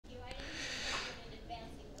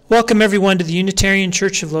Welcome everyone to the Unitarian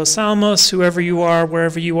Church of Los Alamos, whoever you are,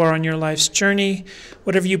 wherever you are on your life's journey,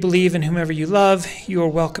 whatever you believe and whomever you love, you are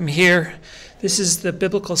welcome here. This is the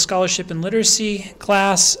Biblical Scholarship and Literacy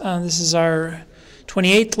class. This is our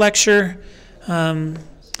 28th lecture.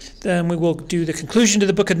 Then we will do the conclusion to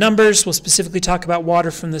the book of Numbers. We'll specifically talk about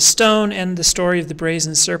water from the stone and the story of the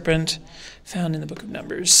Brazen Serpent found in the book of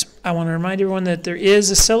Numbers. I want to remind everyone that there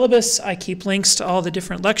is a syllabus. I keep links to all the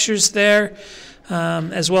different lectures there,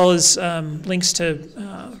 as well as links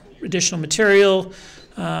to additional material,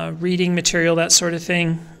 reading material, that sort of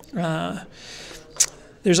thing.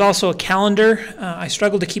 There's also a calendar. I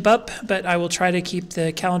struggle to keep up, but I will try to keep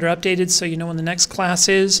the calendar updated so you know when the next class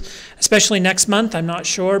is, especially next month. I'm not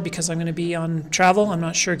sure because I'm going to be on travel. I'm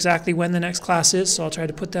not sure exactly when the next class is, so I'll try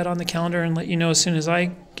to put that on the calendar and let you know as soon as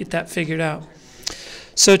I get that figured out.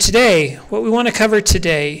 So today, what we want to cover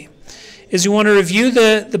today is we want to review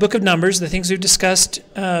the book of Numbers, the things we've discussed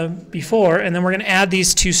before, and then we're going to add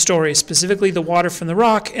these two stories, specifically the water from the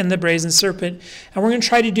rock and the brazen serpent. And we're going to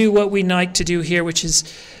try to do what we like to do here, which is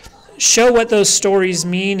show what those stories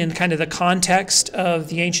mean in kind of the context of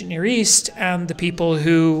the ancient Near East and the people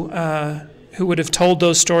who would have told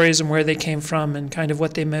those stories and where they came from and kind of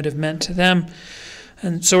what they might have meant to them.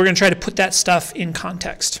 And so we're going to try to put that stuff in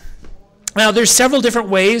context. Now, there's several different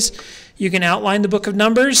ways you can outline the book of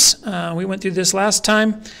Numbers. We went through this last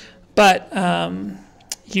time, but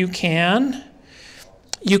you can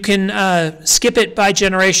skip it by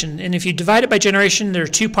generation. And if you divide it by generation, there are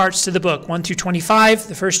two parts to the book, 1 through 25,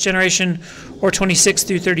 the first generation, or 26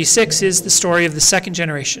 through 36 is the story of the second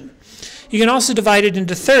generation. You can also divide it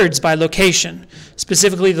into thirds by location,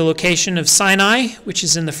 specifically the location of Sinai, which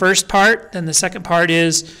is in the first part, then the second part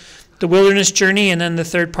is the wilderness journey, and then the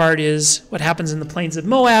third part is what happens in the plains of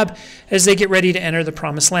Moab as they get ready to enter the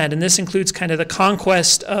promised land. And this includes kind of the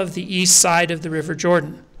conquest of the east side of the River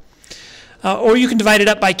Jordan. Or you can divide it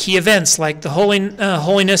up by key events like the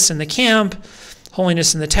holiness in the camp,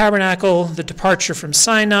 holiness in the tabernacle, the departure from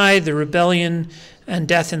Sinai, the rebellion and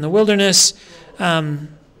death in the wilderness,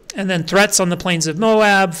 and then threats on the plains of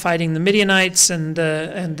Moab, fighting the Midianites and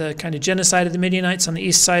the kind of genocide of the Midianites on the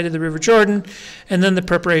east side of the River Jordan, and then the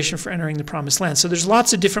preparation for entering the promised land. So there's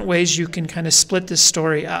lots of different ways you can kind of split this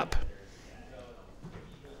story up.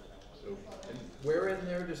 So, where in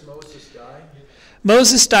there does Moses die?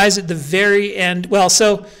 Moses dies at the very end. Well,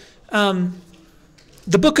 so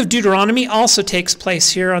the book of Deuteronomy also takes place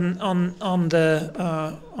here on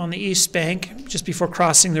the east bank, just before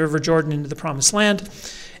crossing the River Jordan into the promised land.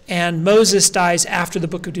 And Moses dies after the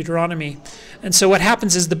book of Deuteronomy. And so what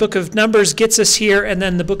happens is the book of Numbers gets us here, and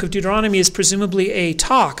then the book of Deuteronomy is presumably a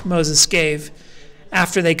talk Moses gave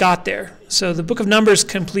after they got there. So the book of Numbers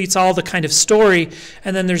completes all the kind of story,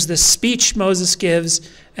 and then there's this speech Moses gives,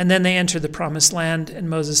 and then they enter the promised land, and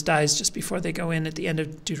Moses dies just before they go in at the end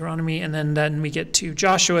of Deuteronomy, and then we get to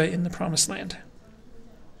Joshua in the promised land.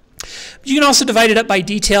 You can also divide it up by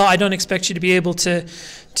detail. I don't expect you to be able to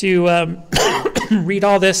read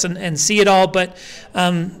all this and see it all, but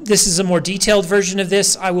this is a more detailed version of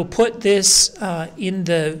this. I will put this in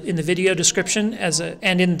the video description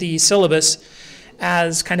and in the syllabus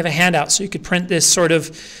as kind of a handout, so you could print this sort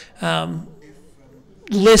of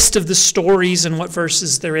list of the stories and what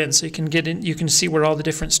verses they're in, so you can see where all the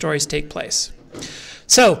different stories take place.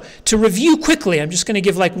 So to review quickly, I'm just going to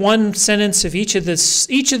give like one sentence of each of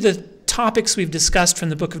the topics we've discussed from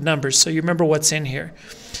the book of Numbers, so you remember what's in here.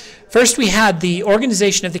 First, we had the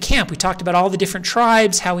organization of the camp. We talked about all the different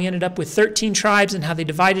tribes, how we ended up with 13 tribes and how they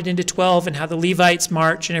divided into 12 and how the Levites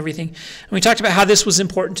march and everything. And we talked about how this was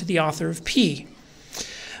important to the author of P.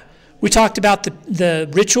 We talked about the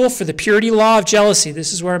ritual for the purity law of jealousy.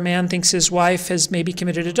 This is where a man thinks his wife has maybe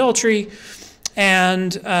committed adultery,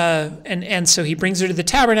 and so he brings her to the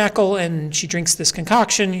tabernacle, and she drinks this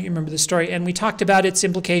concoction. You remember the story. And we talked about its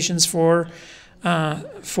implications for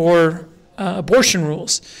abortion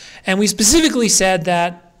rules. And we specifically said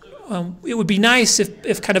that it would be nice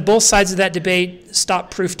if kind of both sides of that debate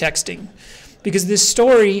stopped proof texting. Because this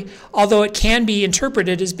story, although it can be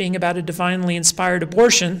interpreted as being about a divinely inspired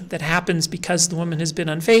abortion that happens because the woman has been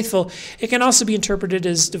unfaithful, it can also be interpreted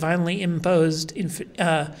as divinely imposed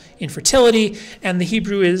infertility, and the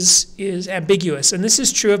Hebrew is ambiguous. And this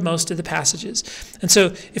is true of most of the passages. And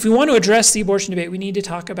so if we want to address the abortion debate, we need to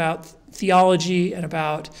talk about theology and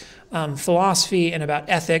about philosophy and about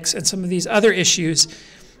ethics and some of these other issues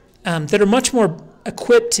that are much more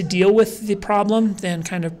equipped to deal with the problem than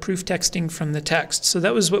kind of proof texting from the text. So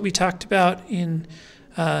that was what we talked about in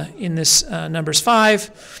this Numbers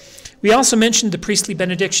 5. We also mentioned the priestly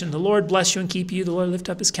benediction. The Lord bless you and keep you. The Lord lift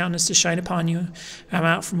up his countenance to shine upon you, come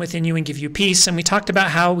out from within you and give you peace. And we talked about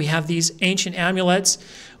how we have these ancient amulets,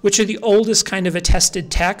 which are the oldest kind of attested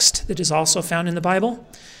text that is also found in the Bible.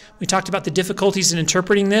 We talked about the difficulties in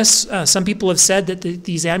interpreting this. Some people have said that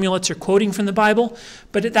these amulets are quoting from the Bible,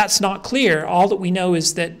 but that's not clear. All that we know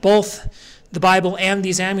is that both the Bible and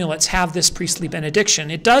these amulets have this priestly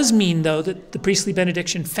benediction. It does mean, though, that the priestly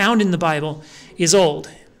benediction found in the Bible is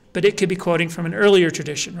old, but it could be quoting from an earlier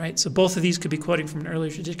tradition, right? So both of these could be quoting from an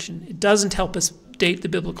earlier tradition. It doesn't help us date the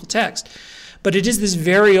biblical text, but it is this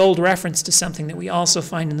very old reference to something that we also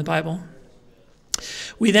find in the Bible.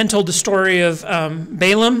 We then told the story of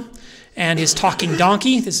Balaam and his talking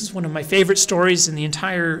donkey. This is one of my favorite stories in the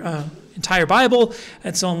entire Bible.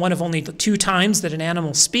 It's on one of only the 2 times that an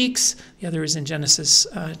animal speaks. The other is in Genesis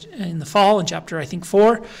in the fall, in chapter, I think,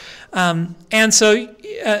 4. And so,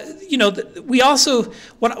 we also,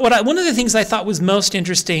 one of the things I thought was most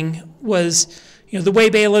interesting was, the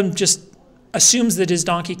way Balaam just assumes that his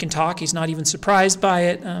donkey can talk. He's not even surprised by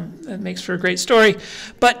it. That makes for a great story.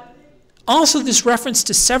 But also this reference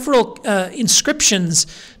to several inscriptions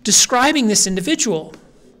describing this individual.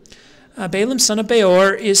 Balaam, son of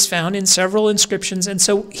Beor, is found in several inscriptions, and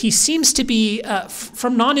so he seems to be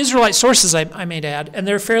from non-Israelite sources, I may add, and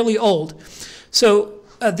they're fairly old. So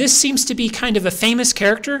this seems to be kind of a famous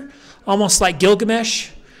character, almost like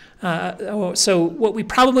Gilgamesh. So what we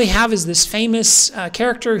probably have is this famous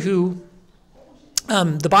character who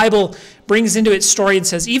the Bible brings into its story and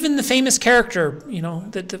says, even the famous character,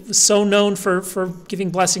 that was so known for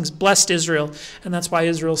giving blessings, blessed Israel, and that's why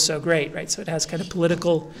Israel's so great, right? So it has kind of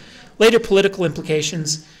later political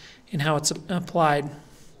implications in how it's applied.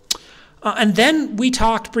 And then we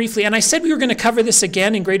talked briefly, and I said we were going to cover this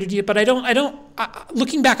again in greater detail, but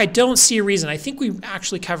looking back, I don't see a reason. I think we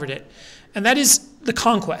actually covered it, and that is the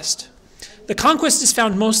conquest. The conquest is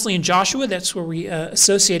found mostly in Joshua. That's where we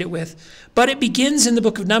associate it with. But it begins in the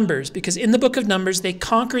book of Numbers, because in the book of Numbers, they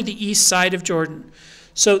conquer the east side of Jordan.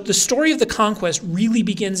 So the story of the conquest really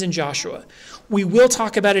begins in Joshua. We will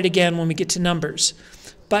talk about it again when we get to Numbers.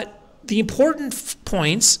 But the important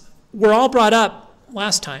points were all brought up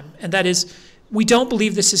last time, and that is, we don't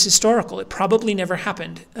believe this is historical. It probably never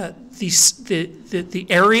happened. The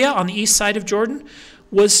area on the east side of Jordan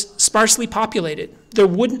was sparsely populated.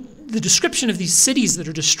 The description of these cities that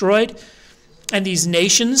are destroyed and these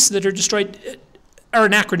nations that are destroyed are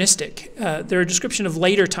anachronistic. They're a description of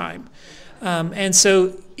later time. And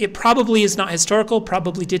so it probably is not historical,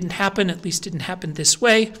 probably didn't happen, at least didn't happen this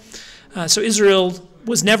way. So Israel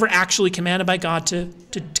was never actually commanded by God to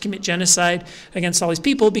commit genocide against all these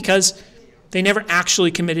people, because they never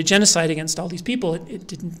actually committed genocide against all these people. It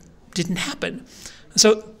didn't happen.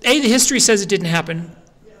 So the history says it didn't happen.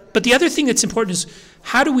 But the other thing that's important is,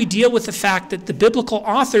 how do we deal with the fact that the biblical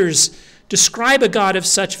authors describe a God of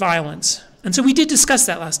such violence? And so we did discuss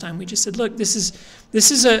that last time. We just said, look, this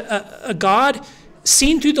is a God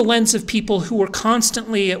seen through the lens of people who were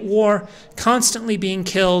constantly at war, constantly being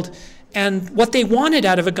killed, and what they wanted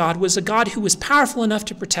out of a God was a God who was powerful enough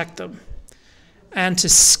to protect them and to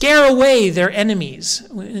scare away their enemies.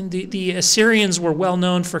 The Assyrians were well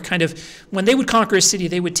known for when they would conquer a city,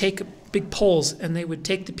 they would take big poles and they would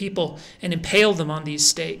take the people and impale them on these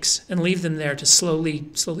stakes and leave them there to slowly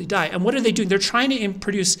die. And what are they doing? They're trying to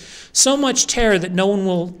produce so much terror that no one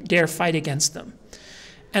will dare fight against them.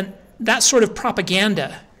 And that sort of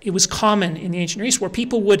propaganda, it was common in the ancient Near East, where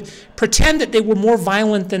people would pretend that they were more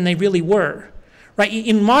violent than they really were. Right?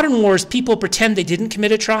 In modern wars, people pretend they didn't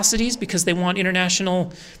commit atrocities because they want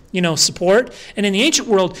international, support. And in the ancient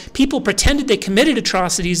world, people pretended they committed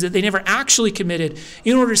atrocities that they never actually committed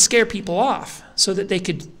in order to scare people off, so that they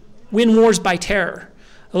could win wars by terror,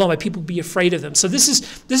 alone by people be afraid of them. So this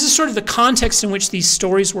is sort of the context in which these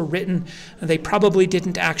stories were written. They probably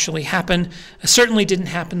didn't actually happen. Certainly didn't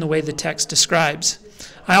happen the way the text describes.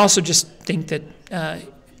 I also just think that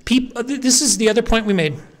this is the other point we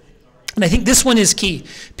made. And I think this one is key.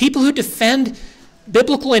 People who defend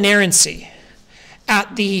biblical inerrancy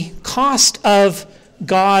at the cost of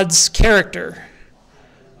God's character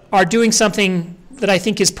are doing something that I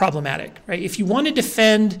think is problematic. Right? If you want to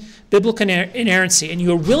defend biblical inerrancy and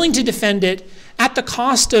you are willing to defend it at the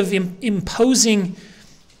cost of imposing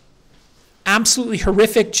absolutely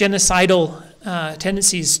horrific genocidal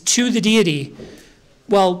tendencies to the deity,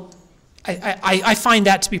 well, I find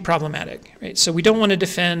that to be problematic, right? So we don't want to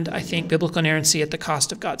defend, I think, biblical inerrancy at the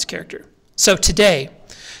cost of God's character. So today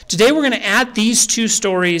we're going to add these 2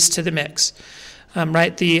 stories to the mix,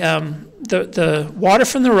 right? The water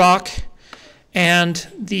from the rock and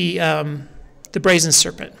the brazen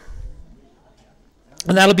serpent.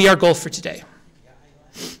 And that'll be our goal for today.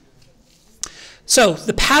 So,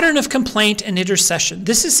 the pattern of complaint and intercession.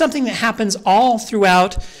 This is something that happens all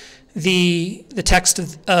throughout the text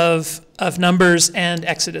of Numbers and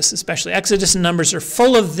Exodus, especially. Exodus and Numbers are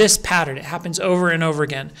full of this pattern. It happens over and over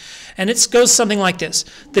again. And it goes something like this.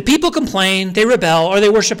 The people complain, they rebel, or they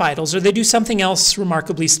worship idols, or they do something else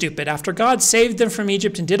remarkably stupid. After God saved them from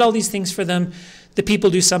Egypt and did all these things for them, the people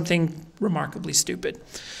do something remarkably stupid.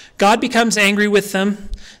 God becomes angry with them,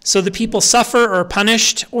 so the people suffer or are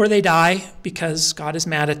punished, or they die because God is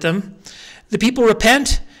mad at them. The people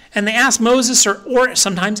repent, and they ask Moses or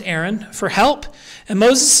sometimes Aaron for help. And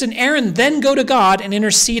Moses and Aaron then go to God and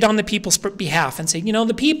intercede on the people's behalf and say,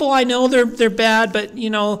 the people, I know they're bad, but,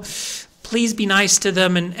 please be nice to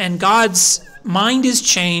them. And God's mind is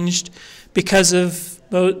changed because of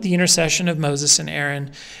the intercession of Moses and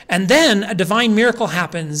Aaron. And then a divine miracle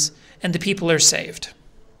happens and the people are saved.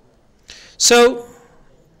 So,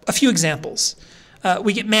 a few examples.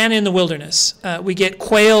 We get manna in the wilderness. We get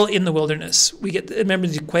quail in the wilderness. Remember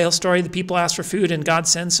the quail story? The people ask for food and God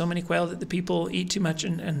sends so many quail that the people eat too much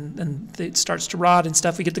and it starts to rot and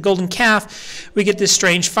stuff. We get the golden calf. We get this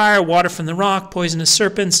strange fire, water from the rock, poisonous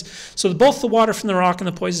serpents. So both the water from the rock and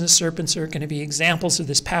the poisonous serpents are going to be examples of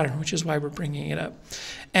this pattern, which is why we're bringing it up.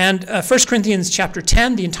 And 1 Corinthians chapter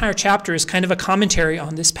 10, the entire chapter is kind of a commentary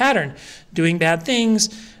on this pattern. Doing bad things,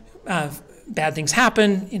 bad things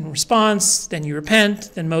happen in response, then you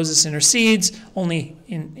repent, then Moses intercedes. Only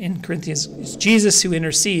in Corinthians, it's Jesus who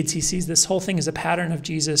intercedes. He sees this whole thing as a pattern of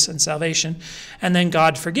Jesus and salvation. And then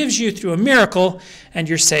God forgives you through a miracle, and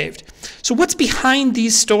you're saved. So what's behind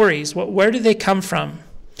these stories? Where do they come from?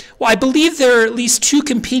 Well, I believe there are at least two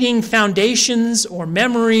competing foundations or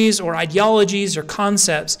memories or ideologies or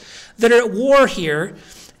concepts that are at war here.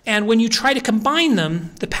 And when you try to combine them,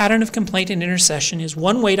 the pattern of complaint and intercession is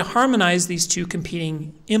one way to harmonize these two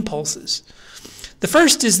competing impulses. The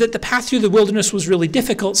first is that the path through the wilderness was really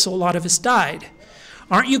difficult, so a lot of us died.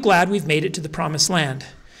 Aren't you glad we've made it to the promised land?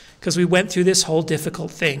 Because we went through this whole difficult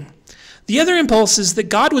thing. The other impulse is that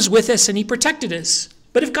God was with us and he protected us.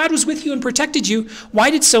 But if God was with you and protected you, why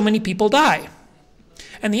did so many people die?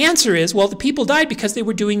 And the answer is, well, the people died because they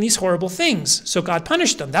were doing these horrible things. So God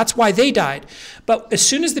punished them. That's why they died. But as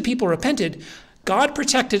soon as the people repented, God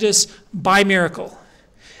protected us by miracle.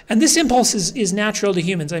 And this impulse is natural to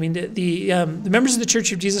humans. I mean, the members of the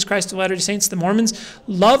Church of Jesus Christ of Latter-day Saints, the Mormons,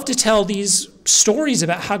 love to tell these stories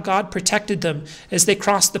about how God protected them as they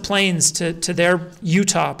crossed the plains to their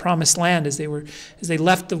Utah promised land, as they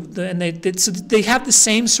left so they have the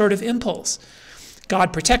same sort of impulse.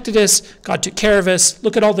 God protected us, God took care of us.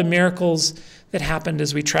 Look at all the miracles that happened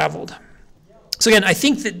as we traveled. So again, I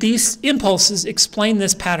think that these impulses explain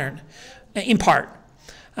this pattern in part.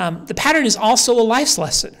 The pattern is also a life's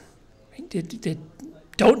lesson.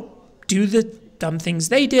 Don't do the dumb things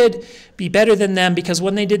they did, be better than them, because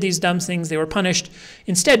when they did these dumb things, they were punished.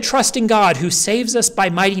 Instead, trust in God who saves us by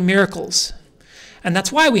mighty miracles. And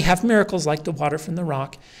that's why we have miracles like the water from the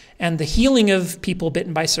rock and the healing of people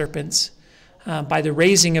bitten by serpents, by the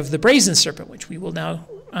raising of the brazen serpent, which we will now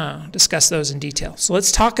discuss those in detail. So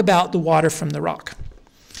let's talk about the water from the rock.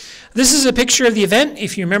 This is a picture of the event.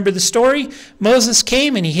 If you remember the story, Moses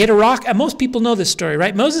came and he hit a rock. And most people know this story,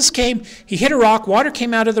 right? Moses came, he hit a rock, water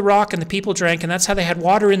came out of the rock, and the people drank, and that's how they had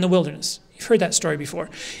water in the wilderness. You've heard that story before.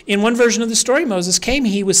 In one version of the story, Moses came,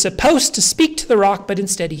 he was supposed to speak to the rock, but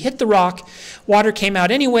instead he hit the rock, water came out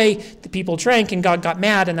anyway, the people drank, and God got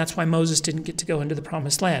mad, and that's why Moses didn't get to go into the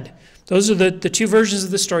promised land. Those are the two versions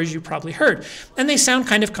of the stories you probably heard. And they sound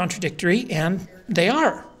kind of contradictory, and they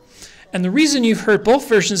are. And the reason you've heard both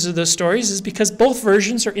versions of those stories is because both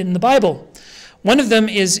versions are in the Bible. One of them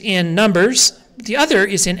is in Numbers, the other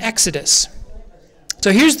is in Exodus.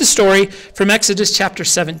 So here's the story from Exodus chapter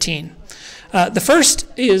 17. The first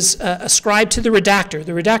is ascribed to the redactor.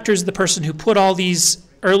 The redactor is the person who put all these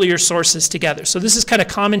earlier sources together. So this is kind of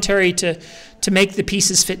commentary to make the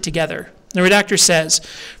pieces fit together. The redactor says,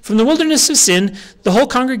 from the wilderness of Sin, the whole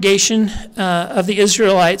congregation of the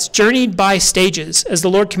Israelites journeyed by stages, as the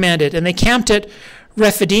Lord commanded, and they camped at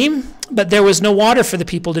Rephidim, but there was no water for the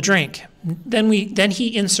people to drink. Then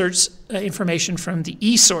he inserts information from the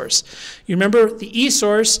E source. You remember the E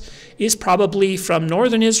source is probably from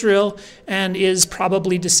northern Israel and is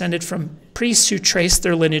probably descended from priests who trace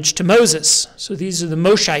their lineage to Moses. So these are the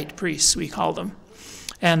Moshite priests, we call them.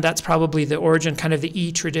 And that's probably the origin, kind of the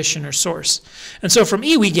E tradition or source. And so from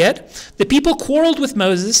E we get, the people quarreled with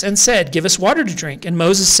Moses and said, give us water to drink. And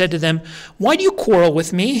Moses said to them, why do you quarrel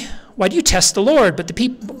with me? Why do you test the Lord? But the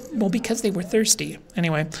people, Well, because they were thirsty.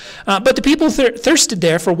 Anyway, but the people thirsted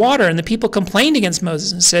there for water, and the people complained against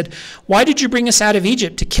Moses and said, "Why did you bring us out of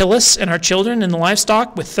Egypt to kill us and our children and the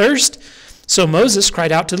livestock with thirst?" So Moses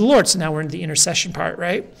cried out to the Lord. So now we're in the intercession part,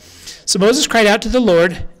 right? So Moses cried out to the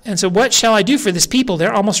Lord and said, "What shall I do for this people?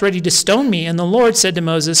 They're almost ready to stone me." And the Lord said to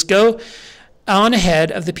Moses, "Go on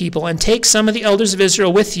ahead of the people and take some of the elders of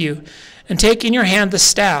Israel with you, and take in your hand the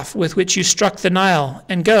staff with which you struck the Nile,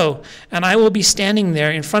 and go, and I will be standing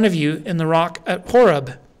there in front of you in the rock at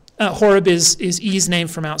Horeb." Horeb is E's name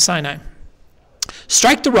for Mount Sinai.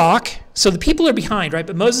 Strike the rock. So the people are behind, right?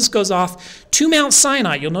 But Moses goes off to Mount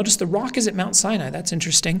Sinai. You'll notice the rock is at Mount Sinai. That's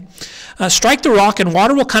interesting. Strike the rock, and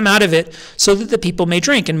water will come out of it so that the people may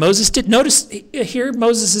drink. And Moses did. Notice here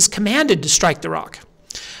Moses is commanded to strike the rock.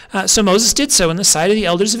 So Moses did so in the sight of the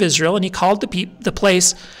elders of Israel, and he called the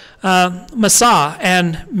place Massah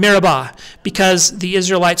and Meribah, because the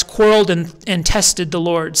Israelites quarreled and tested the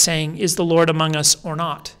Lord, saying, "Is the Lord among us or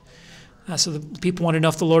not?" So the people wanted to know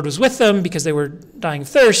if the Lord was with them because they were dying of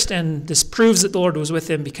thirst, and this proves that the Lord was with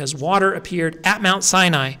them because water appeared at Mount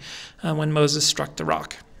Sinai when Moses struck the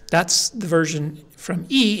rock. That's the version from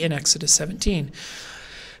E in Exodus 17.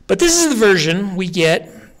 But this is the version we get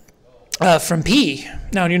from P.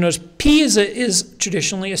 Now you notice P is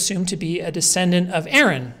traditionally assumed to be a descendant of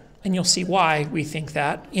Aaron, and you'll see why we think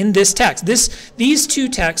that in this text. These two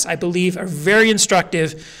texts, I believe, are very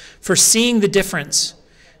instructive for seeing the difference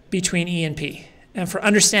between E and P, and for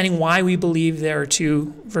understanding why we believe there are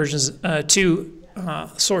two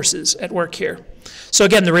sources at work here. So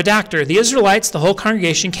again, the redactor: the Israelites, the whole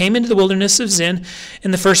congregation, came into the wilderness of Zin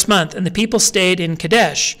in the first month, and the people stayed in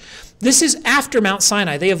Kadesh. This is after Mount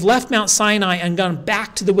Sinai. They have left Mount Sinai and gone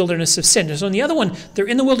back to the wilderness of Sin. So in the other one, they're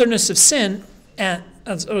in the wilderness of Sin,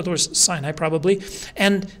 or Sinai probably,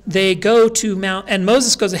 and they go to Mount, and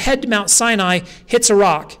Moses goes ahead to Mount Sinai, hits a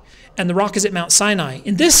rock, and the rock is at Mount Sinai.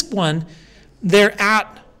 In this one, they're at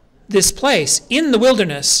this place in the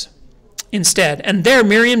wilderness instead, and there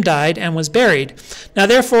Miriam died and was buried. Now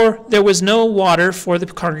therefore there was no water for the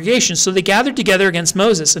congregation, so they gathered together against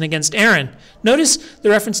Moses and against Aaron. Notice the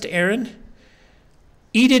reference to Aaron.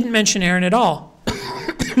 E didn't mention Aaron at all,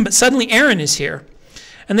 but suddenly Aaron is here.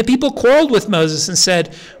 And the people quarreled with Moses and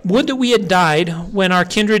said, "Would that we had died when our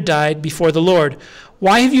kindred died before the Lord.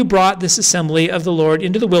 Why have you brought this assembly of the Lord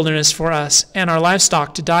into the wilderness for us and our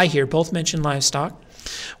livestock to die here?" Both mention livestock.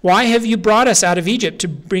 "Why have you brought us out of Egypt to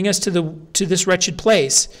bring us to this wretched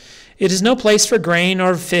place? It is no place for grain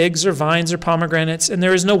or figs or vines or pomegranates, and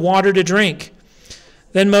there is no water to drink."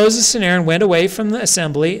 Then Moses and Aaron went away from the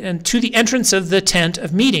assembly and to the entrance of the tent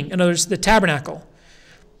of meeting. In other words, the tabernacle.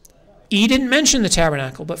 E didn't mention the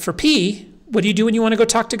tabernacle, but for P, what do you do when you want to go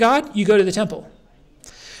talk to God? You go to the temple.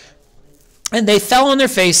 "And they fell on their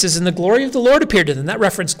faces, and the glory of the Lord appeared to them." That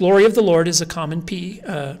reference, glory of the Lord, is a common P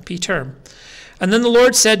term. "And then the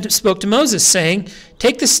Lord spoke to Moses, saying,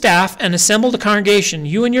 Take the staff and assemble the congregation,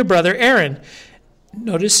 you and your brother Aaron."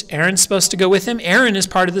 Notice Aaron's supposed to go with him. Aaron is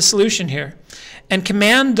part of the solution here. "And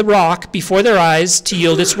command the rock before their eyes to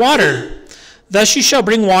yield its water. Thus you shall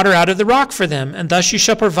bring water out of the rock for them, and thus you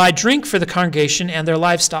shall provide drink for the congregation and their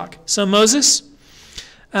livestock." So Moses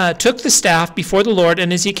took the staff before the Lord,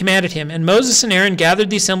 and as he commanded him. And Moses and Aaron gathered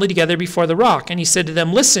the assembly together before the rock. And he said to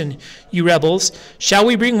them, "Listen, you rebels, shall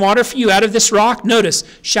we bring water for you out of this rock?" Notice,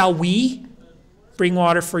 shall we bring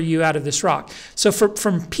water for you out of this rock? So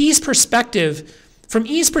from E's perspective,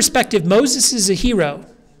 Moses is a hero.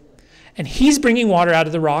 And he's bringing water out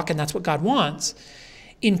of the rock, and that's what God wants.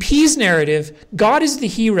 In P's narrative, God is the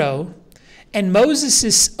hero, and Moses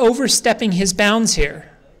is overstepping his bounds here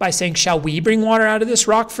by saying, "Shall we bring water out of this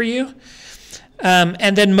rock for you?"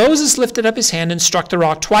 And then Moses lifted up his hand and struck the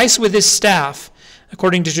rock twice with his staff.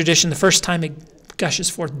 According to tradition, the first time it gushes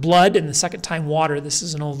forth blood, and the second time water. This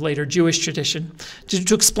is an old later Jewish tradition,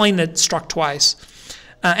 to explain that it struck twice.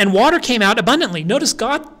 And water came out abundantly. Notice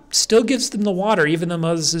God still gives them the water, even though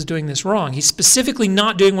Moses is doing this wrong. He's specifically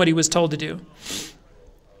not doing what he was told to do.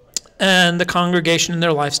 And the congregation and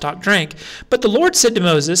their livestock drank. But the Lord said to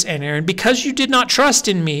Moses and Aaron, "Because you did not trust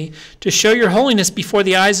in me to show your holiness before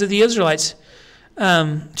the eyes of the Israelites,"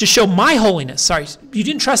 to show my holiness. Sorry, you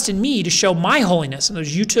didn't trust in me to show my holiness. In other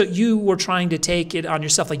words, you were trying to take it on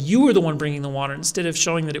yourself, like you were the one bringing the water instead of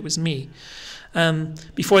showing that it was me.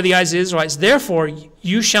 Before the eyes of the Israelites, "Therefore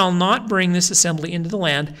you shall not bring this assembly into the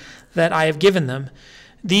land that I have given them.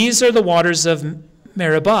 These are the waters of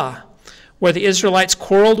Meribah, where the Israelites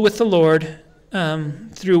quarreled with the Lord,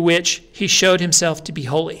 through which he showed himself to be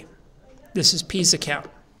holy." This is P's account.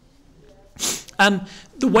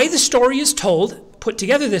 The way the story is told, put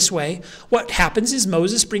together this way, what happens is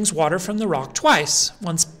Moses brings water from the rock twice,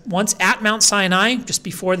 once once at Mount Sinai, just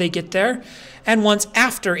before they get there, and once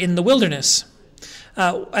after in the wilderness.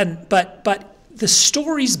 But the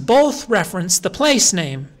stories both reference the place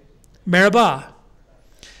name, Meribah.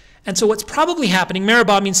 And so what's probably happening,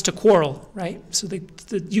 Meribah means to quarrel, right? So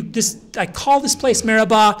I call this place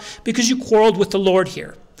Meribah because you quarreled with the Lord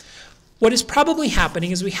here. What is probably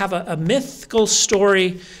happening is we have a mythical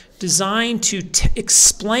story designed to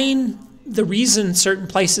explain the reason certain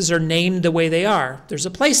places are named the way they are. There's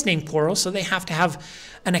a place named quarrel, so they have to have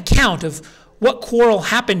an account of what quarrel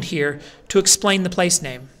happened here to explain the place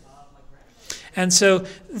name. And so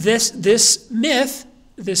this myth,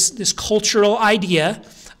 this cultural idea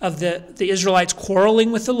of the Israelites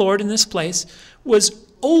quarreling with the Lord in this place was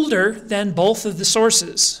older than both of the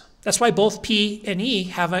sources. That's why both P and E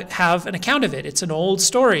have an account of it. It's an old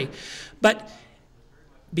story. But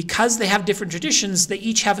because they have different traditions, they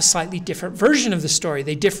each have a slightly different version of the story.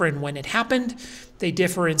 They differ in when it happened, they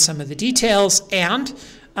differ in some of the details, and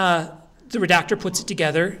the redactor puts it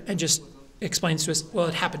together and just explains to us, well,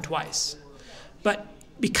 it happened twice. But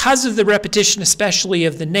because of the repetition, especially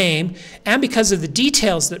of the name, and because of the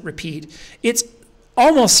details that repeat, it's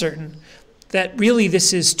almost certain that really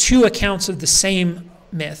this is two accounts of the same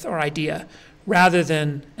myth or idea, rather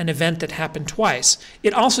than an event that happened twice.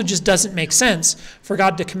 It also just doesn't make sense for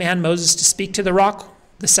God to command Moses to speak to the rock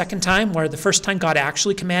the second time, where the first time God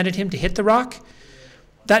actually commanded him to hit the rock.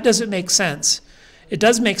 That doesn't make sense. It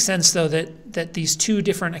does make sense, though, that these two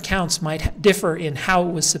different accounts might differ in how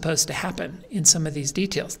it was supposed to happen in some of these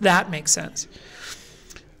details. That makes sense.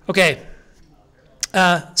 Okay,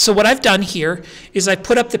 so what I've done here is I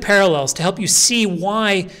put up the parallels to help you see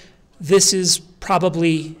why this is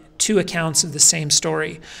probably two accounts of the same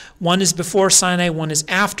story. One is before Sinai, one is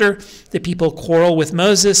after. The people quarrel with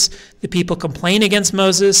Moses. The people complain against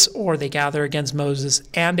Moses, or they gather against Moses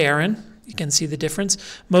and Aaron. You can see the difference.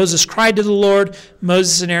 Moses cried to the Lord.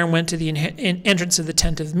 Moses and Aaron went to the entrance of the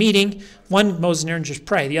tent of meeting. One, Moses and Aaron just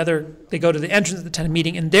pray. The other, they go to the entrance of the tent of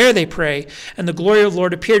meeting, and there they pray. And the glory of the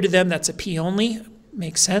Lord appeared to them. That's a P only.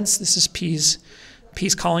 Makes sense. This is P's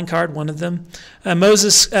calling card, one of them.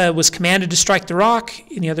 Moses was commanded to strike the rock.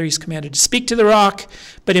 In the other, he's commanded to speak to the rock.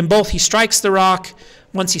 But in both, he strikes the rock.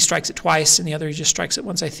 Once he strikes it twice, and the other he just strikes it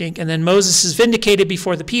once, I think. And then Moses is vindicated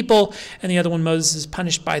before the people, and the other one, Moses is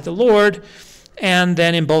punished by the Lord. And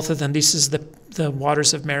then in both of them, this is the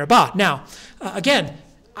waters of Meribah. Now, again,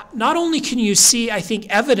 not only can you see, I think,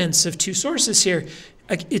 evidence of two sources here,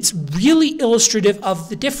 it's really illustrative of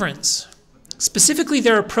the difference. Specifically,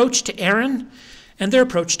 their approach to Aaron and their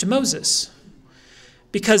approach to Moses.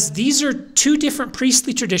 Because these are two different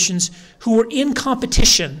priestly traditions who were in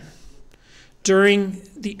competition during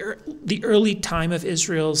the early time of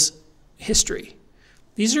Israel's history.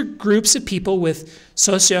 These are groups of people with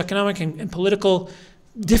socioeconomic and political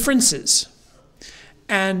differences.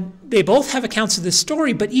 And they both have accounts of this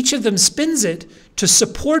story, but each of them spins it to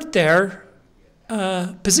support their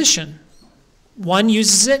position. One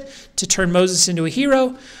uses it to turn Moses into a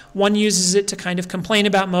hero. One uses it to kind of complain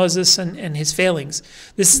about Moses and his failings.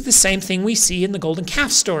 This is the same thing we see in the golden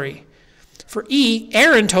calf story. For E,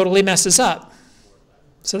 Aaron totally messes up.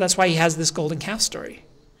 So that's why he has this golden calf story.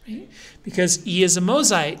 Right? Because E is a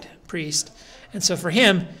Mosite priest. And so for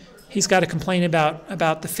him, he's got to complain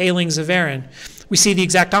about the failings of Aaron. We see the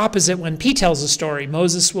exact opposite when P tells a story.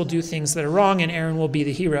 Moses will do things that are wrong and Aaron will be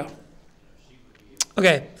the hero.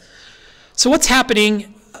 Okay, so what's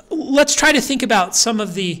happening? Let's try to think about some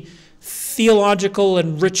of the theological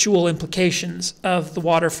and ritual implications of the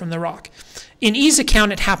water from the rock. In E's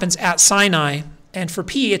account, it happens at Sinai. And for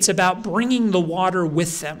P, it's about bringing the water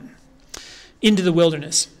with them into the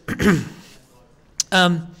wilderness.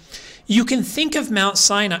 You can think of Mount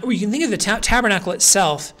Sinai, or you can think of the tabernacle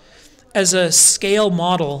itself as a scale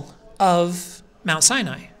model of Mount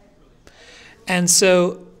Sinai. And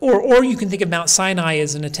so, or you can think of Mount Sinai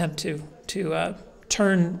as an attempt to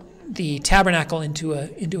turn the tabernacle into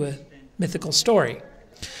a mythical story.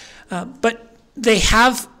 But they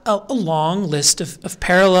have a long list of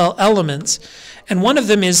parallel elements, and one of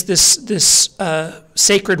them is this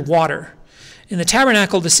sacred water. In the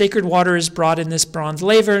tabernacle, the sacred water is brought in this bronze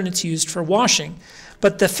laver, and it's used for washing.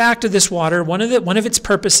 But the fact of this water, one of its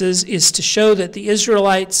purposes is to show that the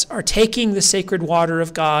Israelites are taking the sacred water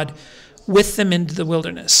of God with them into the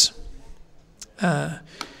wilderness.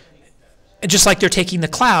 Just like they're taking the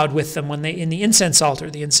cloud with them when in the incense altar.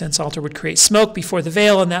 The incense altar would create smoke before the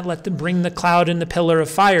veil, and that let them bring the cloud and the pillar of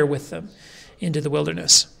fire with them into the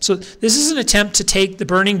wilderness. So this is an attempt to take the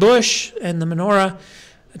burning bush and the menorah,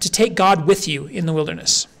 to take God with you in the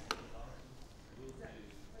wilderness.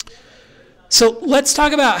 So let's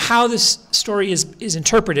talk about how this story is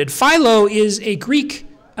interpreted. Philo is a Greek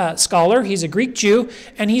scholar. He's a Greek Jew,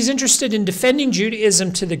 and he's interested in defending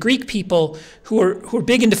Judaism to the Greek people who are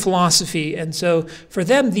big into philosophy. And so for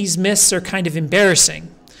them, these myths are kind of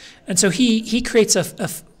embarrassing. And so he creates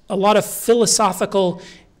a lot of philosophical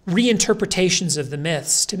reinterpretations of the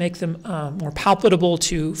myths to make them more palatable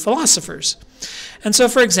to philosophers. And so,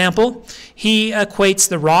 for example, he equates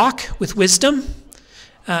the rock with wisdom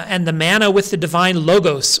and the manna with the divine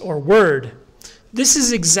logos, or word. This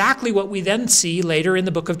is exactly what we then see later in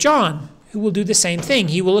the book of John, who will do the same thing.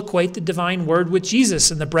 He will equate the divine word with Jesus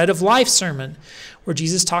in the bread of life sermon, where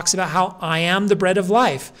Jesus talks about how I am the bread of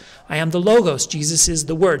life. I am the logos. Jesus is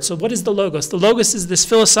the word. So what is the logos? The logos is this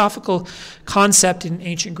philosophical concept in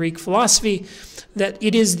ancient Greek philosophy that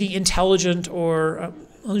it is the intelligent, or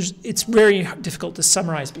it's very difficult to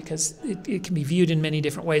summarize because it can be viewed in many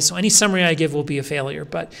different ways. So any summary I give will be a failure.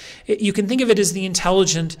 But you can think of it as the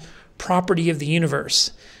intelligent property of the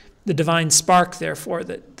universe, the divine spark, therefore,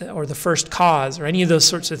 or the first cause, or any of those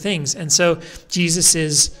sorts of things. And so Jesus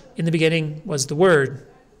is, in the beginning, was the Word,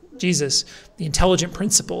 Jesus, the intelligent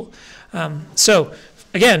principle. So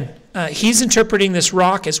again, he's interpreting this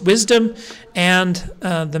rock as wisdom and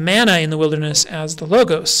the manna in the wilderness as the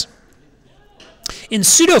logos. In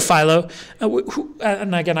Pseudo-Philo,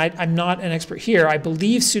 and again, I'm not an expert here, I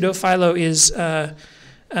believe Pseudo-Philo is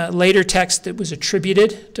later text that was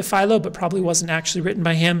attributed to Philo, but probably wasn't actually written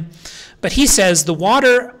by him. But he says the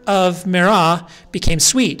water of Meribah became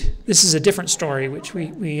sweet. This is a different story, which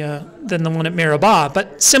than the one at Meribah,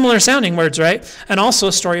 but similar sounding words, right? And also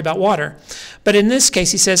a story about water. But in this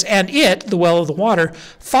case, he says, and it, the well of the water,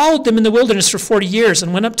 followed them in the wilderness for 40 years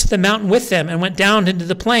and went up to the mountain with them and went down into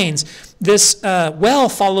the plains. This well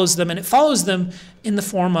follows them, and it follows them in the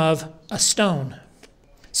form of a stone.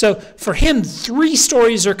 So for him, three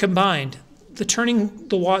stories are combined. The turning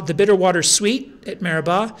the bitter water sweet at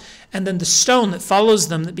Meribah, and then the stone that follows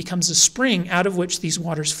them that becomes a spring out of which these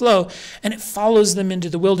waters flow, and it follows them into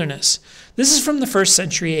the wilderness. This is from the 1st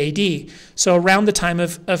century A.D., so around the time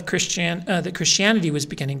that Christianity was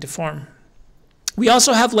beginning to form. We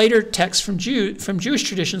also have later texts from Jewish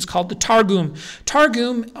traditions called the Targum.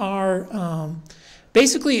 Targum are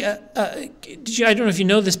basically, I don't know if you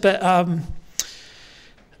know this, but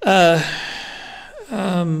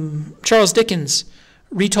Charles Dickens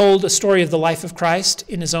retold a story of the life of Christ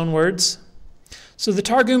in his own words. So the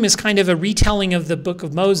Targum is kind of a retelling of the book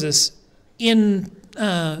of Moses in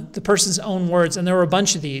the person's own words, and there were a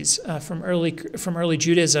bunch of these from early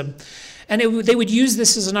Judaism. And they would use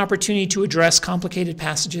this as an opportunity to address complicated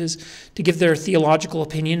passages, to give their theological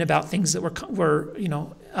opinion about things that were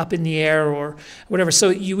up in the air or whatever. So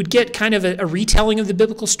you would get kind of a retelling of the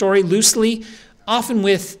biblical story loosely, often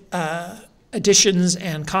with additions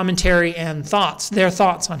and commentary and their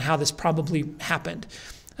thoughts on how this probably happened.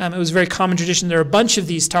 It was a very common tradition. There are a bunch of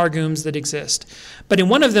these Targums that exist. But in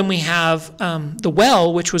one of them we have the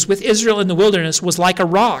well, which was with Israel in the wilderness, was like a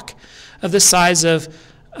rock of the size of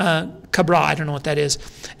Kabra, I don't know what that is,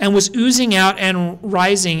 and was oozing out and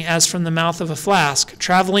rising as from the mouth of a flask,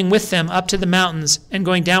 traveling with them up to the mountains and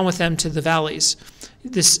going down with them to the valleys.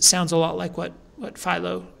 This sounds a lot like what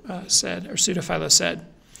Philo said, or Pseudo-Philo said.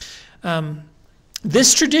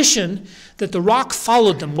 This tradition that the rock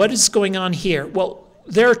followed them, what is going on here? Well,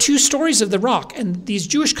 there are two stories of the rock, and these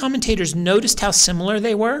Jewish commentators noticed how similar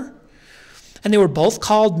they were, and they were both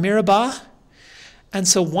called Meribah. And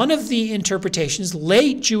so one of the interpretations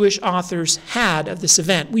late Jewish authors had of this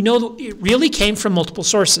event, we know that it really came from multiple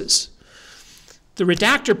sources. The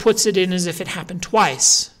redactor puts it in as if it happened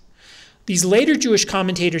twice. These later Jewish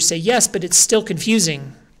commentators say, yes, but it's still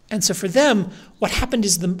confusing. And so for them, what happened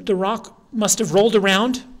is the rock must have rolled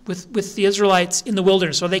around with the Israelites in the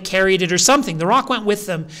wilderness, or they carried it or something. The rock went with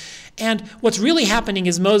them. And what's really happening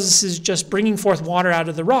is Moses is just bringing forth water out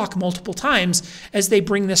of the rock multiple times as they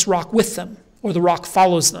bring this rock with them, or the rock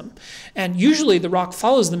follows them. And usually the rock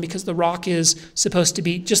follows them because the rock is supposed to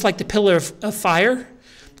be just like the pillar of fire.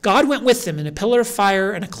 God went with them in a pillar of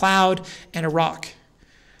fire and a cloud and a rock.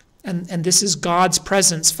 And this is God's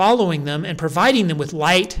presence following them and providing them with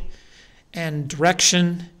light and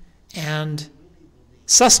direction and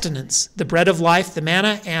sustenance, the bread of life, the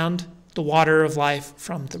manna, and the water of life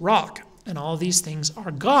from the rock. And all these things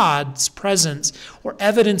are God's presence, or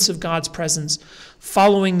evidence of God's presence,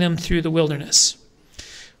 following them through the wilderness.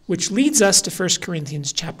 Which leads us to 1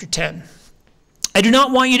 Corinthians chapter 10. I do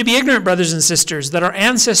not want you to be ignorant, brothers and sisters, that our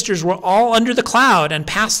ancestors were all under the cloud and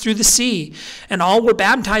passed through the sea, and all were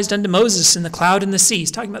baptized unto Moses in the cloud and the sea.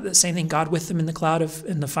 He's talking about the same thing, God with them in the cloud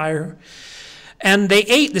in the fire. And they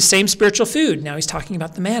ate the same spiritual food. Now he's talking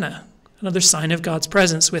about the manna. another sign of God's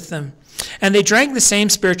presence with them. And they drank the same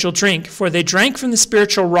spiritual drink, for they drank from the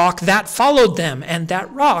spiritual rock that followed them, and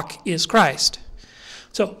that rock is Christ.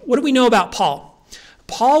 So what do we know about Paul?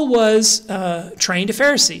 Paul was trained a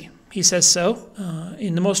Pharisee. He says so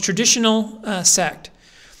in the most traditional sect.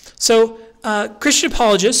 So Christian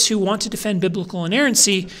apologists who want to defend biblical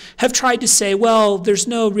inerrancy have tried to say, well, there's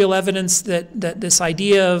no real evidence that this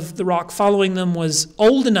idea of the rock following them was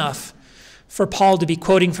old enough for Paul to be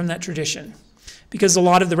quoting from that tradition, because a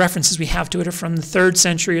lot of the references we have to it are from the 3rd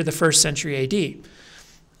century or the 1st century AD.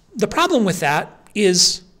 The problem with that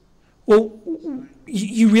is, well,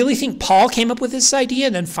 you really think Paul came up with this idea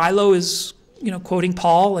and then Philo is, quoting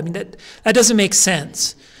Paul? I mean, that doesn't make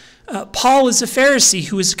sense. Paul is a Pharisee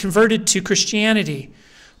who is converted to Christianity.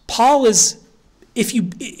 Paul is,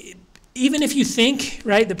 even if you think,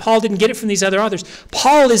 right, that Paul didn't get it from these other authors,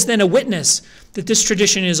 Paul is then a witness that this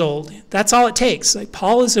tradition is old. That's all it takes. Like,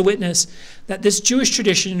 Paul is a witness that this Jewish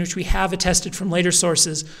tradition, which we have attested from later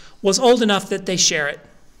sources, was old enough that they share it.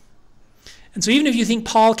 And so even if you think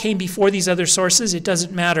Paul came before these other sources, it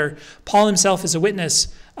doesn't matter. Paul himself is a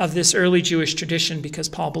witness of this early Jewish tradition because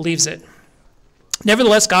Paul believes it.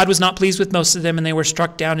 Nevertheless, God was not pleased with most of them, and they were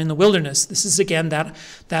struck down in the wilderness. This is, again,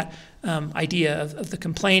 that idea of the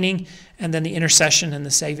complaining and then the intercession and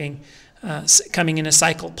the saving coming in a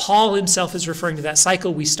cycle. Paul himself is referring to that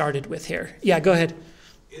cycle we started with here. Yeah, go ahead.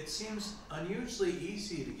 It seems unusually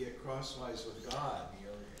easy to get crosswise with God.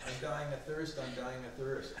 I'm dying of thirst, I'm dying of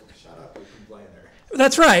thirst. Shut up, you complainer.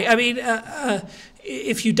 That's right. I mean,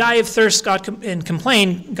 if you die of thirst and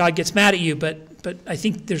complain, God gets mad at you, but I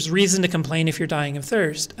think there's reason to complain if you're dying of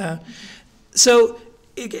thirst. So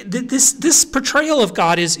this portrayal of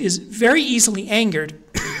God is very easily angered.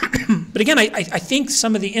 But again, I think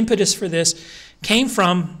some of the impetus for this came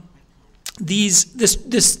from these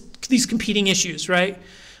competing issues, right?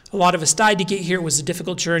 A lot of us died to get here. It was a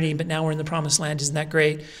difficult journey, but now we're in the promised land. Isn't that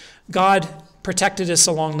great? God protected us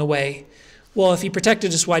along the way. Well, if he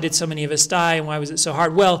protected us, why did so many of us die, and why was it so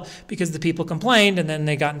hard? Well, because the people complained, and then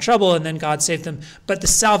they got in trouble, and then God saved them. But the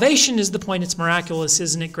salvation is the point. It's miraculous.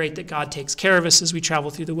 Isn't it great that God takes care of us as we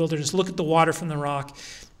travel through the wilderness? Look at the water from the rock.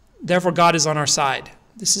 Therefore, God is on our side.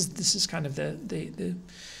 This is kind of the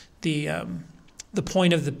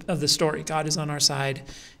point of the story. God is on our side.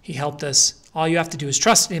 He helped us. All you have to do is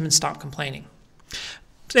trust in him and stop complaining.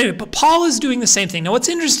 So anyway, but Paul is doing the same thing. Now, what's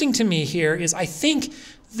interesting to me here is I think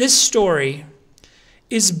this story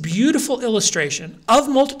is beautiful illustration of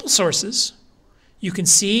multiple sources. You can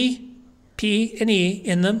see P and E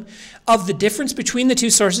in them. Of the difference between the two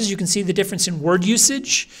sources, you can see the difference in word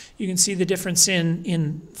usage. You can see the difference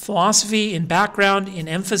in philosophy, in background, in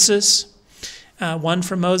emphasis. One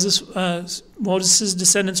from Moses'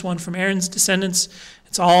 descendants, one from Aaron's descendants.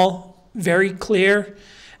 It's all very clear.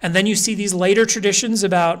 And then you see these later traditions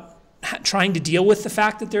about trying to deal with the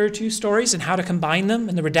fact that there are two stories and how to combine them.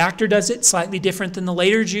 And the redactor does it slightly different than the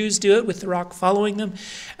later Jews do it with the rock following them.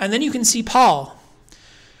 And then you can see Paul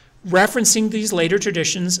referencing these later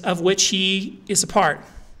traditions of which he is a part.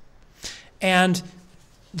 And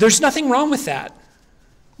there's nothing wrong with that.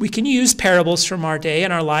 We can use parables from our day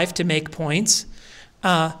and our life to make points.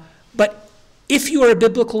 But if you are a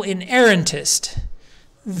biblical inerrantist,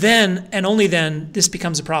 then and only then this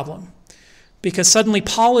becomes a problem. Because suddenly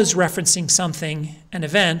Paul is referencing something, an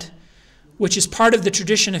event, which is part of the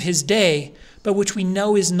tradition of his day, but which we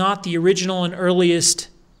know is not the original and earliest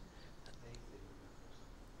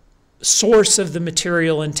source of the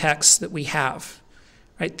material and texts that we have.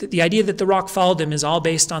 Right? The idea that the rock followed him is all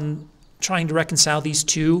based on trying to reconcile these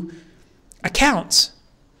two accounts.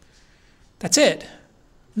 That's it.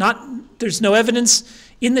 There's no evidence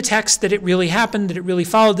in the text that it really happened, that it really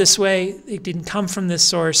followed this way. It didn't come from this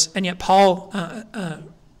source, and yet Paul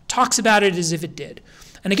talks about it as if it did.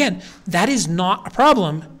 And again, that is not a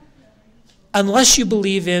problem unless you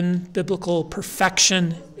believe in biblical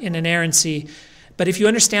perfection in inerrancy. But if you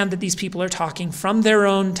understand that these people are talking from their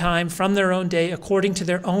own time, from their own day, according to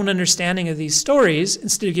their own understanding of these stories,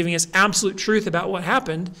 instead of giving us absolute truth about what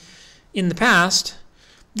happened in the past,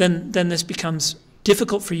 then this becomes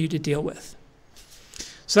difficult for you to deal with.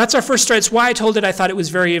 So that's our first story. It's why I told it. I thought it was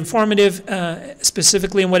very informative,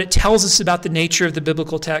 specifically in what it tells us about the nature of the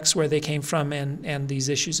biblical texts, where they came from, and these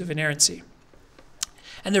issues of inerrancy.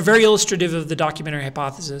 And they're very illustrative of the documentary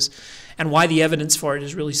hypothesis and why the evidence for it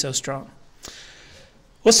is really so strong.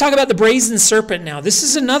 Let's talk about the Brazen Serpent now. This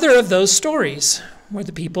is another of those stories where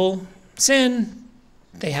the people sin,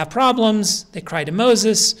 they have problems, they cry to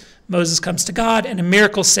Moses, Moses comes to God, and a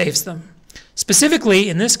miracle saves them. Specifically,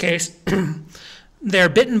 in this case, They're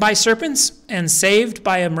bitten by serpents and saved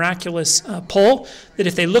by a miraculous pole, that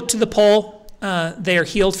if they look to the pole, they are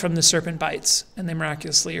healed from the serpent bites, and they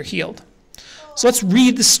miraculously are healed. So let's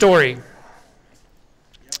read the story.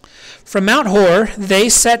 From Mount Hor, they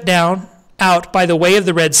set out by the way of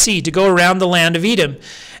the Red Sea to go around the land of Edom.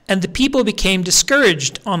 And the people became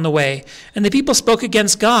discouraged on the way. And the people spoke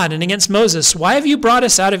against God and against Moses. Why have you brought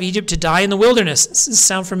us out of Egypt to die in the wilderness? Does this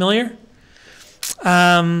sound familiar?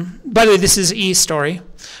 By the way, this is E's story.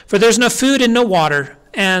 For there's no food and no water,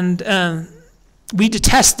 and we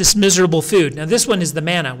detest this miserable food. Now, this one is the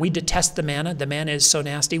manna. We detest the manna. The manna is so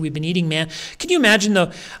nasty. We've been eating manna. Can you imagine,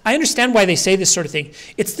 though? I understand why they say this sort of thing.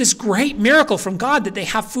 It's this great miracle from God that they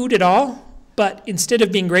have food at all, but instead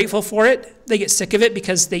of being grateful for it, they get sick of it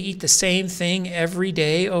because they eat the same thing every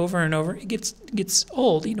day over and over. It gets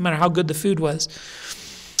old, no matter how good the food was.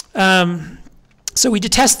 So we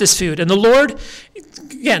detest this food. And the Lord,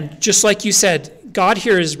 again, just like you said, God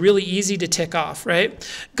here is really easy to tick off, right?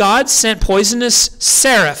 God sent poisonous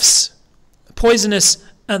seraphs.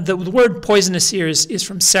 The word poisonous here is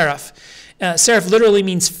from seraph. Seraph literally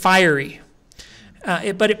means fiery.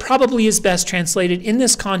 But it probably is best translated in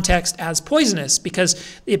this context as poisonous because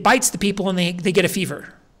it bites the people and they get a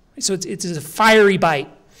fever. So it's a fiery bite.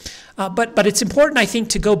 But it's important, I think,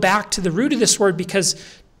 to go back to the root of this word because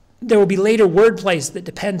there will be later word plays that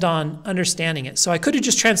depend on understanding it. So I could have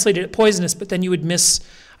just translated it poisonous, but then you would miss,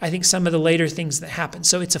 I think, some of the later things that happen.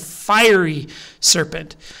 So it's a fiery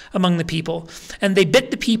serpent among the people. And they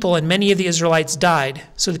bit the people, and many of the Israelites died.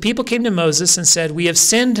 So the people came to Moses and said, we have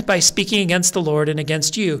sinned by speaking against the Lord and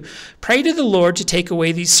against you. Pray to the Lord to take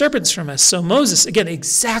away these serpents from us. So Moses, again,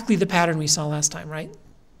 exactly the pattern we saw last time, right?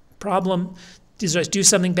 Problem, the Israelites do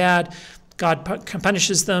something bad. God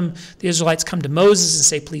punishes them. The Israelites come to Moses and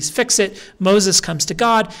say, please fix it. Moses comes to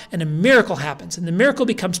God, and a miracle happens. And the miracle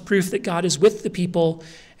becomes proof that God is with the people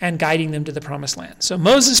and guiding them to the promised land. So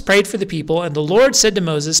Moses prayed for the people, and the Lord said to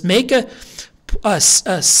Moses, make a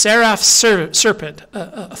seraph serpent,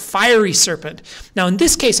 a fiery serpent. Now, in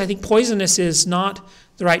this case, I think poisonous is not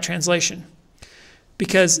the right translation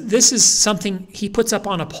because this is something he puts up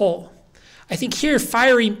on a pole. I think here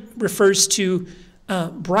fiery refers to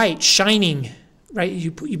bright, shining, right?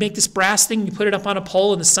 You make this brass thing, you put it up on a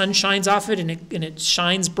pole, and the sun shines off it, and it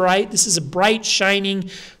shines bright. This is a bright, shining,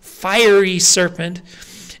 fiery serpent,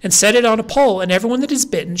 and set it on a pole, and everyone that is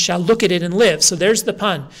bitten shall look at it and live. So there's the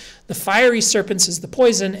pun. The fiery serpents is the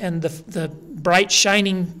poison, and the bright,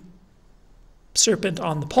 shining serpent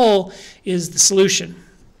on the pole is the solution.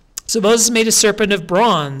 So Moses made a serpent of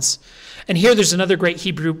bronze, and here there's another great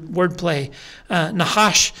Hebrew wordplay,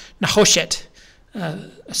 Nahoshet. A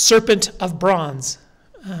serpent of bronze.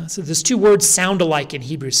 So those two words sound alike in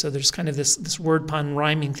Hebrew, so there's kind of this word pun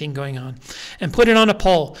rhyming thing going on. And put it on a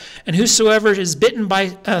pole. And whosoever is bitten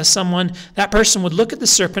by someone, that person would look at the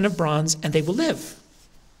serpent of bronze and they will live.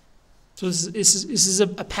 So this is a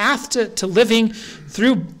path to living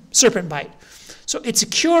through serpent bite. So it's a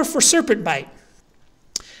cure for serpent bite.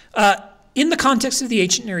 In the context of the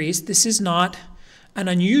ancient Near East, this is not an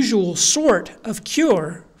unusual sort of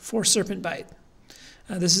cure for serpent bite.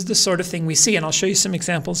 This is the sort of thing we see, and I'll show you some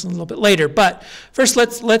examples a little bit later. But first,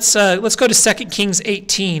 let's go to 2 Kings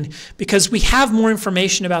 18, because we have more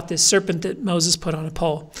information about this serpent that Moses put on a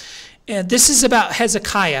pole. And this is about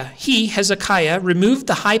Hezekiah. He, Hezekiah, removed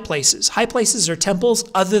the high places. High places are temples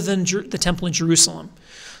other than the temple in Jerusalem.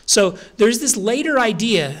 So there's this later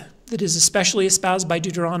idea that is especially espoused by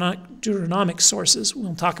Deuteronomic sources.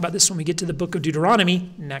 We'll talk about this when we get to the book of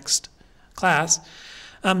Deuteronomy next class.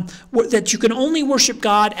 That you can only worship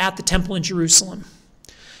God at the temple in Jerusalem.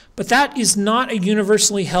 But that is not a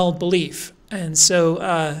universally held belief. And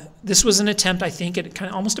so this was an attempt, I think, at kind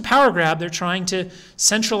of almost a power grab. They're trying to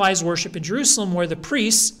centralize worship in Jerusalem where the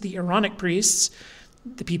priests, the Aaronic priests,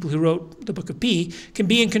 the people who wrote the book of B, can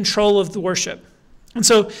be in control of the worship. And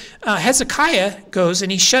so Hezekiah goes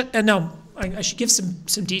and he I should give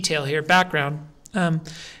some detail here, background.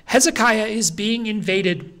 Hezekiah is being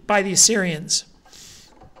invaded by the Assyrians.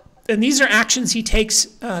 And these are actions he takes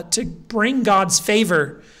to bring God's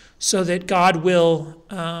favor so that God will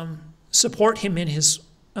support him in his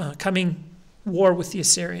coming war with the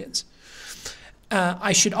Assyrians.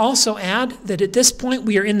 I should also add that at this point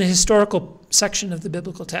we are in the historical section of the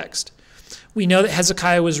biblical text. We know that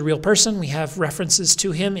Hezekiah was a real person. We have references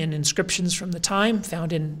to him in inscriptions from the time,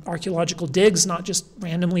 found in archaeological digs, not just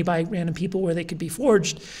randomly by random people where they could be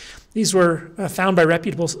forged. These were found by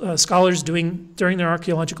reputable scholars during their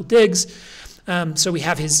archaeological digs. So we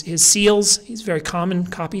have his seals. He's very common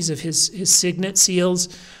copies of his signet seals.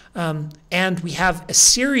 And we have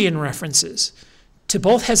Assyrian references to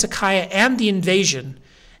both Hezekiah and the invasion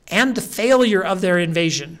and the failure of their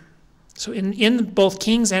invasion. So in both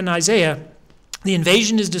Kings and Isaiah, the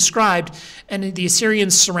invasion is described, and the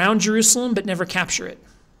Assyrians surround Jerusalem but never capture it.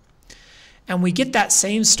 And we get that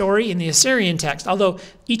same story in the Assyrian text, although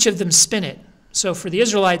each of them spin it. So for the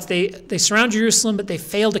Israelites, they surround Jerusalem, but they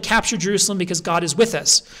fail to capture Jerusalem because God is with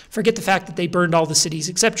us. Forget the fact that they burned all the cities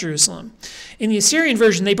except Jerusalem. In the Assyrian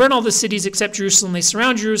version, they burn all the cities except Jerusalem. They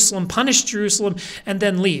surround Jerusalem, punish Jerusalem, and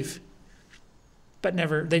then leave. But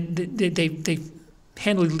never, they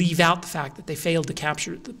handily leave out the fact that they failed to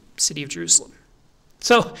capture the city of Jerusalem.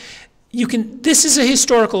 So this is a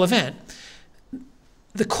historical event.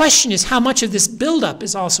 The question is how much of this buildup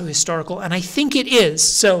is also historical, and I think it is.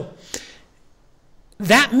 So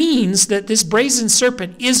that means that this brazen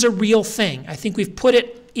serpent is a real thing. I think we've put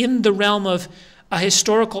it in the realm of a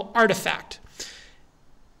historical artifact.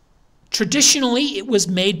 Traditionally, it was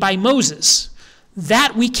made by Moses.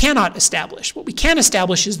 That we cannot establish. What we can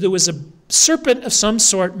establish is there was a serpent of some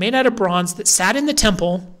sort made out of bronze that sat in the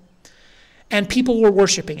temple, and people were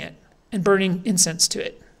worshiping it and burning incense to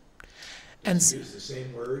it. And use the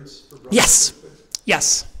same words for brazen yes, serpent?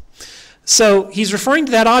 Yes. So he's referring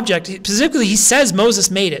to that object. Specifically, he says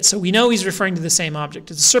Moses made it. So we know he's referring to the same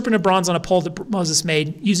object. It's a serpent of bronze on a pole that Moses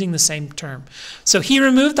made using the same term. So he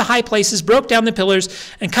removed the high places, broke down the pillars,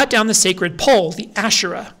 and cut down the sacred pole, the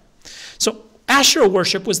Asherah. So Asherah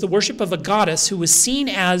worship was the worship of a goddess who was seen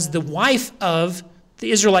as the wife of the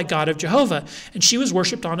Israelite God of Jehovah, and she was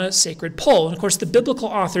worshipped on a sacred pole. And of course, the biblical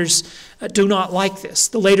authors do not like this,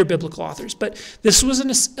 the later biblical authors, but this was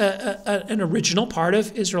an original part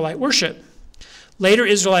of Israelite worship. Later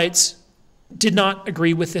Israelites did not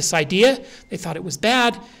agree with this idea. They thought it was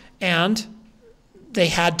bad, and they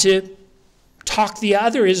had to talk the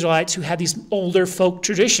other Israelites who had these older folk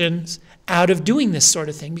traditions out of doing this sort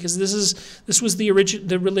of thing, because this was the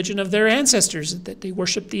religion of their ancestors, that they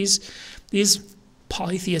worshiped these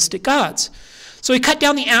polytheistic gods. So he cut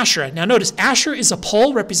down the Asherah. Now notice, Asherah is a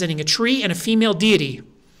pole representing a tree and a female deity.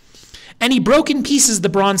 And he broke in pieces the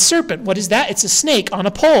bronze serpent. What is that? It's a snake on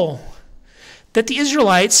a pole that the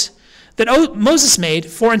Israelites, that Moses made,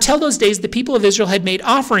 for until those days the people of Israel had made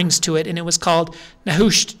offerings to it, and it was called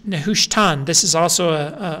Nehushtan. This is also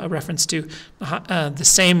a reference to the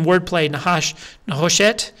same wordplay,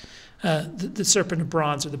 Nehoshet, the serpent of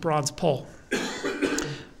bronze, or the bronze pole.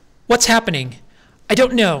 What's happening? I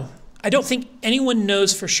don't know. I don't think anyone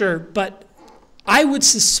knows for sure, but I would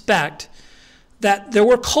suspect that there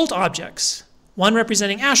were cult objects, one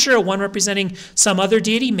representing Asherah, one representing some other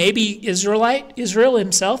deity, maybe Israel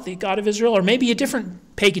himself, the God of Israel, or maybe a different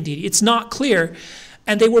pagan deity. It's not clear.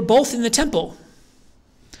 And they were both in the temple.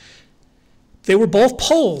 They were both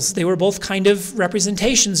poles. They were both kind of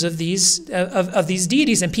representations of these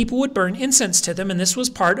deities, and people would burn incense to them, and this was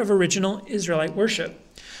part of original Israelite worship.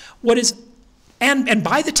 And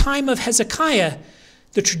by the time of Hezekiah,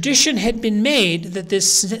 the tradition had been made that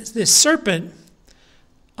this serpent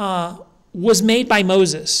was made by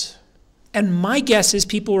Moses. And my guess is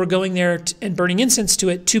people were going there and burning incense to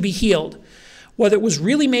it to be healed. Whether it was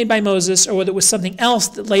really made by Moses or whether it was something else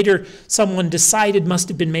that later someone decided must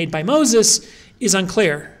have been made by Moses is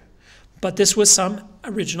unclear. But this was some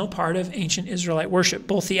original part of ancient Israelite worship,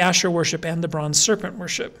 both the Asherah worship and the bronze serpent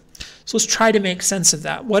worship. So let's try to make sense of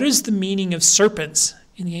that. What is the meaning of serpents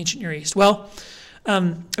in the ancient Near East? Well,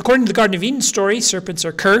 according to the Garden of Eden story, serpents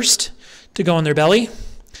are cursed to go on their belly.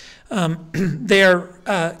 They are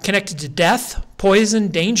connected to death, poison,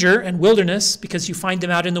 danger, and wilderness, because you find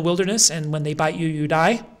them out in the wilderness, and when they bite you, you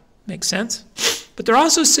die. Makes sense. But they're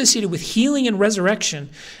also associated with healing and resurrection.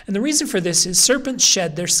 And the reason for this is serpents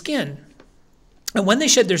shed their skin. And when they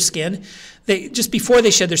shed their skin, just before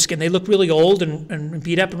they shed their skin, they look really old and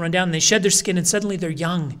beat up and run down, and they shed their skin, and suddenly they're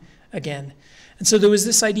young again. And so there was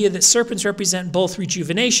this idea that serpents represent both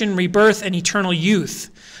rejuvenation, rebirth, and eternal youth.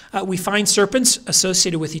 We find serpents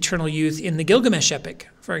associated with eternal youth in the Gilgamesh epic,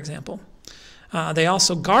 for example. They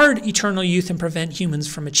also guard eternal youth and prevent humans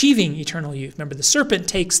from achieving eternal youth. Remember, the serpent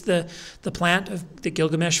takes the plant that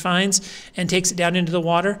Gilgamesh finds and takes it down into the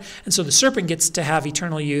water. And so the serpent gets to have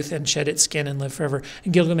eternal youth and shed its skin and live forever.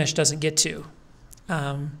 And Gilgamesh doesn't get to.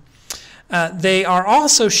 They are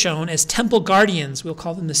also shown as temple guardians. We'll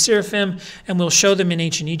call them the seraphim, and we'll show them in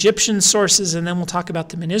ancient Egyptian sources, and then we'll talk about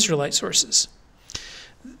them in Israelite sources.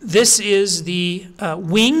 This is the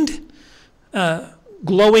winged,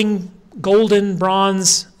 glowing golden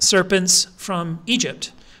bronze serpents from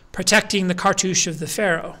Egypt, protecting the cartouche of the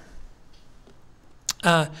Pharaoh.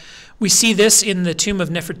 We see this in the tomb of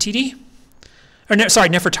Nefertari,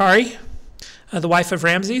 the wife of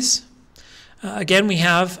Ramses. Again, we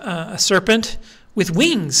have a serpent with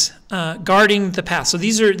wings, guarding the path. So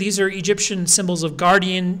these are Egyptian symbols of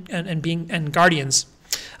guardian and guardians.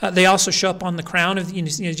 They also show up on the crown of the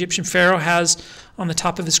Egyptian pharaoh has on the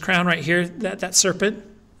top of his crown right here that serpent,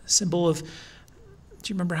 symbol of.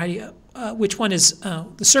 Do you remember which one is,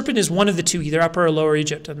 the serpent is one of the two, either Upper or Lower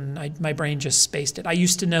Egypt, and my brain just spaced it. I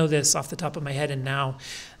used to know this off the top of my head, and now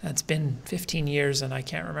it's been 15 years, and I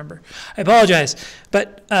can't remember. I apologize.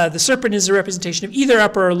 But the serpent is a representation of either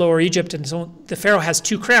Upper or Lower Egypt, and so the pharaoh has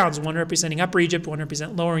two crowns, one representing Upper Egypt, one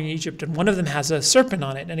representing Lower Egypt, and one of them has a serpent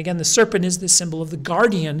on it. And again, the serpent is the symbol of the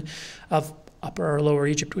guardian of Upper or Lower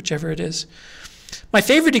Egypt, whichever it is. My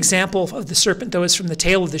favorite example of the serpent, though, is from the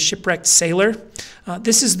tale of the shipwrecked sailor.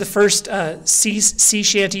 This is the first sea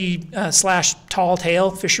shanty / tall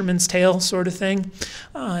tale, fisherman's tale sort of thing.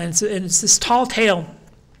 And it's this tall tale.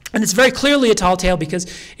 And it's very clearly a tall tale because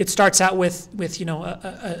it starts out with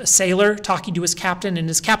a sailor talking to his captain, and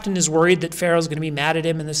his captain is worried that Pharaoh's going to be mad at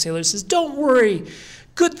him, and the sailor says, "Don't worry.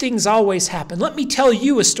 Good things always happen. Let me tell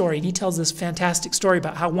you a story." And he tells this fantastic story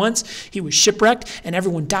about how once he was shipwrecked and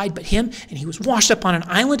everyone died but him, and he was washed up on an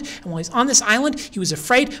island. And while he's on this island, he was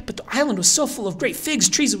afraid, but the island was so full of great figs,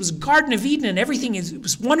 trees. It was a Garden of Eden, and everything it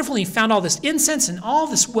was wonderful. And he found all this incense and all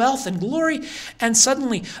this wealth and glory. And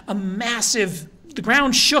suddenly the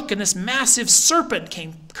ground shook, and this massive serpent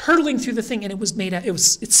came hurtling through the thing, and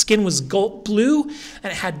its skin was blue,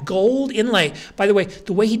 and it had gold inlay. By the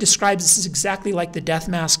way he describes this is exactly like the death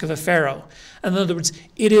mask of a pharaoh. In other words,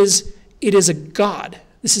 it is a god.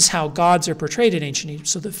 This is how gods are portrayed in ancient Egypt.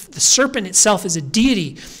 So the serpent itself is a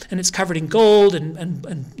deity, and it's covered in gold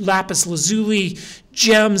and lapis lazuli,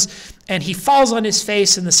 gems, and he falls on his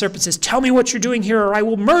face, and the serpent says, "Tell me what you're doing here, or I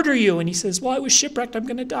will murder you." And he says, "Well, I was shipwrecked. I'm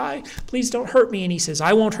going to die. Please don't hurt me." And he says,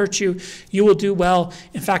 "I won't hurt you. You will do well.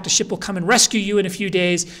 In fact, a ship will come and rescue you in a few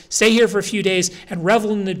days. Stay here for a few days and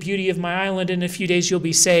revel in the beauty of my island. In a few days, you'll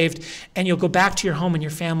be saved, and you'll go back to your home and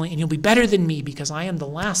your family, and you'll be better than me because I am the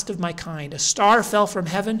last of my kind. A star fell from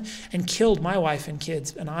heaven and killed my wife and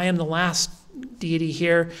kids, and I am the last deity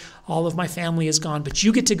here. All of my family is gone, but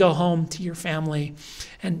you get to go home to your family."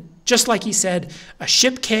 And just like he said, a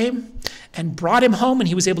ship came and brought him home, and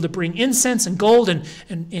he was able to bring incense and gold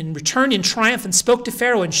and returned in triumph and spoke to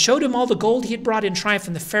Pharaoh and showed him all the gold he had brought in triumph,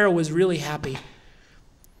 and the Pharaoh was really happy.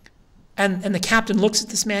 And the captain looks at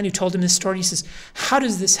this man who told him this story, and he says, "How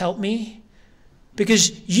does this help me?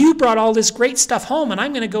 Because you brought all this great stuff home, and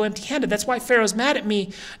I'm going to go empty-handed. That's why Pharaoh's mad at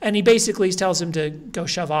me." And he basically tells him to go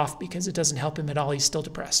shove off because it doesn't help him at all. He's still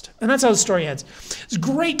depressed. And that's how the story ends. It's a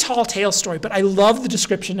great tall tale story, but I love the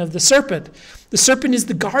description of the serpent. The serpent is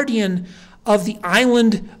the guardian of the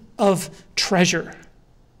island of treasure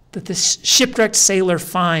that this shipwrecked sailor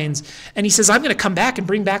finds. And he says, "I'm going to come back and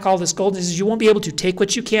bring back all this gold." And he says, "You won't be able to. Take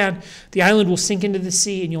what you can. The island will sink into the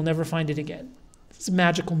sea, and you'll never find it again." It's a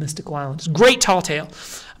magical, mystical island. It's a great tall tale.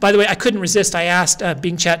 By the way, I couldn't resist. I asked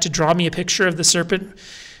Bing Chat to draw me a picture of the serpent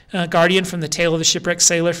guardian from the tale of the shipwrecked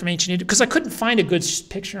sailor from ancient Egypt, because I couldn't find a good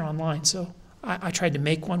picture online. So I tried to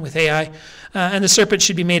make one with AI. And the serpent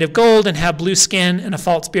should be made of gold and have blue skin and a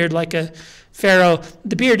false beard like a pharaoh.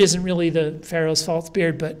 The beard isn't really the pharaoh's false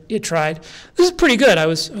beard, but it tried. This is pretty good. I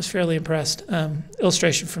was fairly impressed.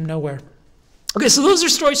 Illustration from nowhere. Okay, so those are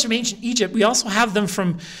stories from ancient Egypt. We also have them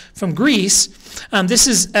from Greece. This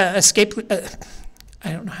is I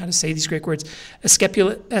don't know how to say these Greek words.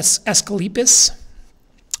 Asclepius.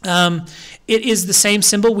 It is the same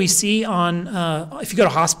symbol we see on, if you go to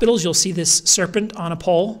hospitals, you'll see this serpent on a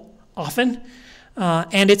pole often.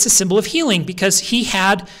 And it's a symbol of healing because he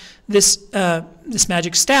had this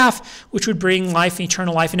magic staff, which would bring life and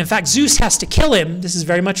eternal life. And in fact, Zeus has to kill him. This is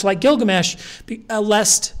very much like Gilgamesh,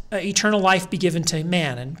 lest eternal life be given to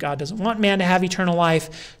man. And God doesn't want man to have eternal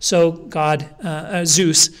life, so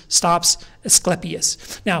Zeus stops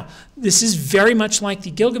Asclepius. Now, this is very much like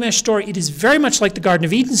the Gilgamesh story. It is very much like the Garden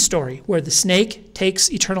of Eden story, where the snake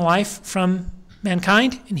takes eternal life from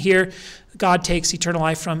mankind. And here, God takes eternal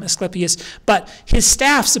life from Asclepius, but his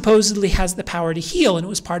staff supposedly has the power to heal, and it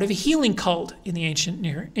was part of a healing cult in the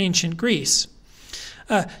ancient Greece.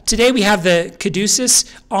 Today we have the caduceus,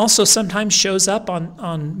 also sometimes shows up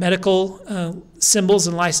on medical symbols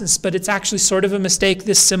and licenses, but it's actually sort of a mistake.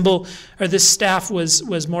 This symbol, or this staff,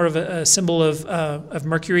 was more of a symbol of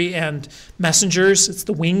Mercury and messengers. It's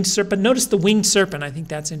the winged serpent. Notice the winged serpent. I think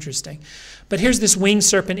that's interesting. But here's this winged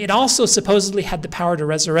serpent. It also supposedly had the power to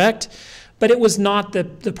resurrect, but it was not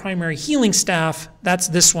the primary healing staff. That's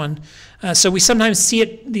this one. So we sometimes see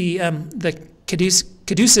it, the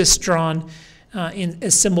caduceus drawn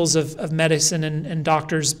as symbols of medicine and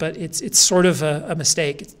doctors, but it's sort of a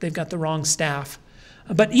mistake. They've got the wrong staff.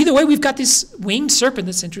 But either way, we've got this winged serpent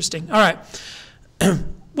that's interesting. All right.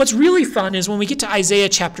 what's really fun is when we get to Isaiah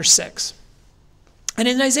chapter 6. And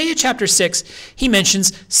in Isaiah chapter 6, he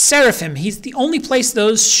mentions seraphim. He's the only place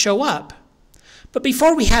those show up. But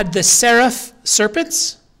before we had the seraph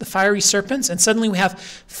serpents, the fiery serpents, and suddenly we have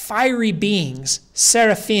fiery beings,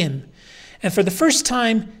 seraphim. And for the first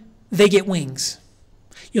time, they get wings.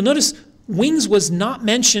 You'll notice wings was not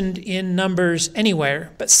mentioned in Numbers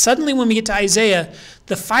anywhere, but suddenly when we get to Isaiah,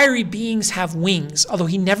 the fiery beings have wings, although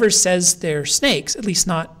he never says they're snakes, at least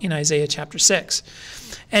not in Isaiah chapter 6.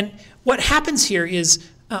 And what happens here is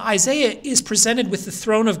Isaiah is presented with the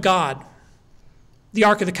throne of God, the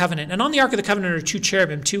Ark of the Covenant. And on the Ark of the Covenant are two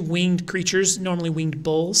cherubim, two winged creatures, normally winged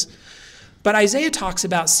bulls. But Isaiah talks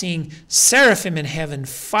about seeing seraphim in heaven,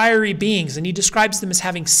 fiery beings, and he describes them as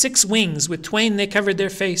having 6 wings. With twain they covered their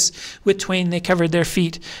face, with twain they covered their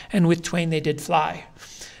feet, and with twain they did fly.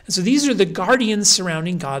 And so these are the guardians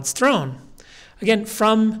surrounding God's throne. Again,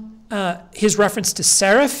 from his reference to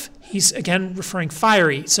seraph, he's again referring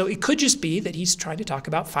fiery. So it could just be that he's trying to talk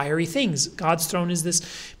about fiery things. God's throne is this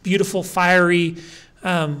beautiful, fiery,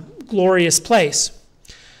 glorious place.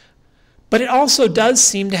 But it also does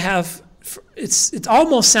seem to have, it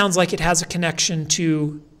almost sounds like it has a connection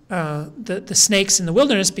to the snakes in the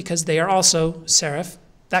wilderness because they are also seraph.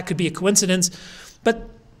 That could be a coincidence. But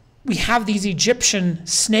we have these Egyptian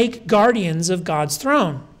snake guardians of God's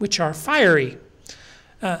throne, which are fiery.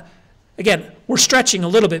 Again, we're stretching a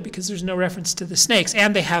little bit because there's no reference to the snakes,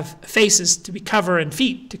 and they have faces to be cover and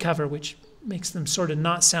feet to cover, which makes them sort of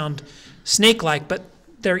not sound snake-like, but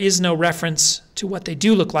there is no reference to what they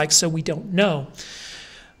do look like, so we don't know.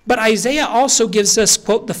 But Isaiah also gives us,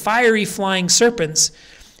 quote, the fiery flying serpents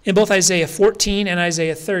in both Isaiah 14 and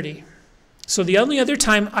Isaiah 30. So the only other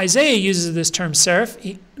time Isaiah uses this term seraph,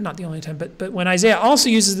 not the only time, but when Isaiah also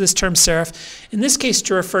uses this term seraph, in this case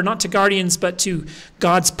to refer not to guardians but to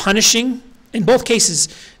God's punishing. In both cases,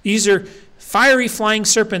 these are fiery flying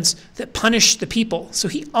serpents that punish the people. So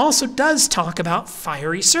he also does talk about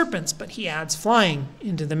fiery serpents, but he adds flying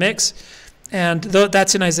into the mix. And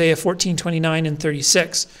that's in Isaiah 14, 29, and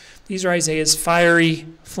 36. These are Isaiah's fiery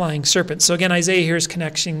flying serpents. So again, Isaiah here is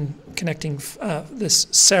connecting this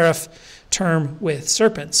seraph term with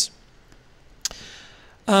serpents.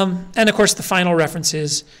 And of course, the final reference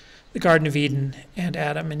is the Garden of Eden and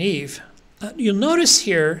Adam and Eve. You'll notice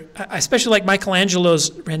here, I especially like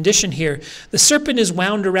Michelangelo's rendition here, the serpent is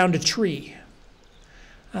wound around a tree.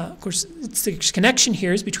 Of course, the connection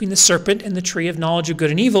here is between the serpent and the tree of knowledge of good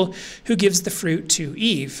and evil, who gives the fruit to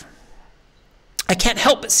Eve. I can't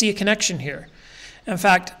help but see a connection here. In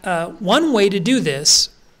fact, one way to do this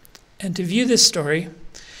and to view this story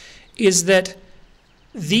is that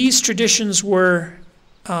these traditions were,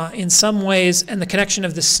 in some ways, and the connection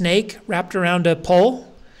of the snake wrapped around a pole,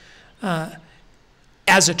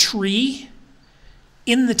 as a tree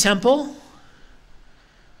in the temple,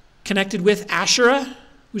 connected with Asherah,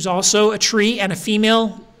 who's also a tree and a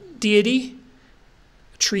female deity,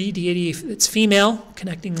 a tree deity that's female,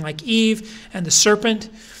 connecting like Eve, and the serpent.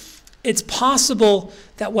 It's possible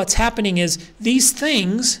that what's happening is these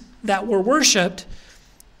things that were worshipped,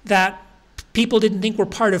 that people didn't think were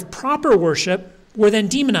part of proper worship, were then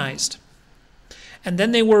demonized. And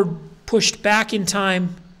then they were pushed back in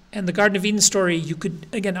time. And the Garden of Eden story, you could,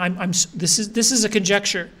 again, this is a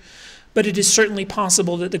conjecture, but it is certainly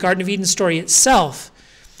possible that the Garden of Eden story itself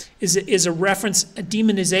is a reference, a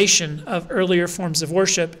demonization of earlier forms of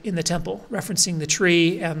worship in the temple, referencing the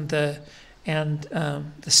tree and the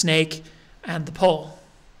snake and the pole.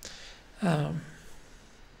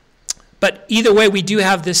 But either way, we do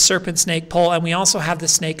have this serpent, snake, pole, and we also have the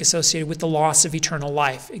snake associated with the loss of eternal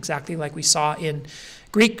life, exactly like we saw in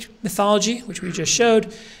Greek mythology, which we just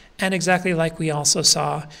showed, and exactly like we also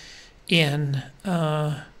saw in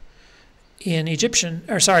Egyptian,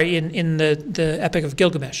 or sorry, in the Epic of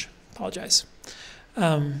Gilgamesh. Apologize.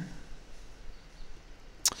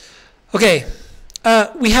 Okay,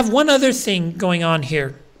 we have one other thing going on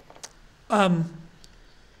here.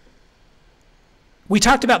 We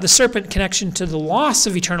talked about the serpent connection to the loss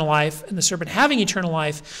of eternal life and the serpent having eternal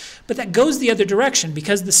life, but that goes the other direction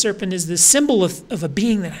because the serpent is this symbol of a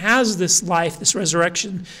being that has this life, this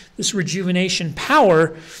resurrection, this rejuvenation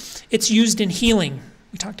power. It's used in healing.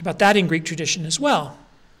 We talked about that in Greek tradition as well.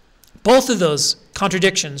 Both of those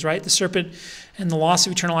contradictions, right? The serpent and the loss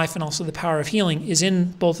of eternal life and also the power of healing is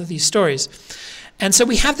in both of these stories. And so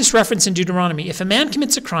we have this reference in Deuteronomy. If a man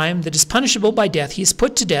commits a crime that is punishable by death, he is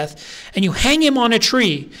put to death, and you hang him on a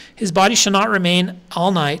tree. His body shall not remain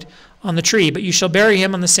all night on the tree, but you shall bury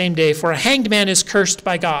him on the same day, for a hanged man is cursed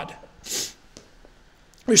by God.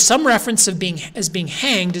 There's some reference of being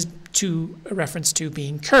hanged as to a reference to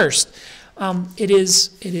being cursed. it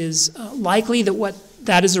is likely that what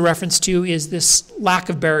that is a reference to is this lack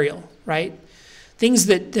of burial, right? Things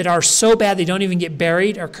that are so bad they don't even get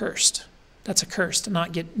buried are cursed. That's a curse to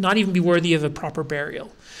not even be worthy of a proper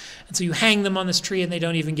burial. And so you hang them on this tree and they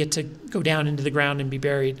don't even get to go down into the ground and be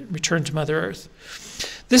buried, return to Mother Earth.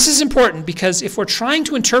 This is important because if we're trying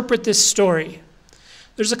to interpret this story,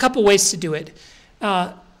 there's a couple ways to do it.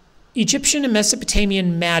 Egyptian and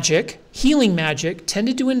Mesopotamian magic, healing magic,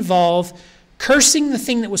 tended to involve cursing the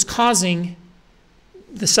thing that was causing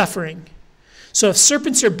the suffering. So if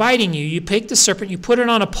serpents are biting you, you take the serpent, you put it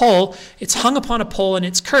on a pole, it's hung upon a pole and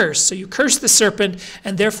it's cursed. So you curse the serpent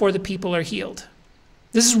and therefore the people are healed.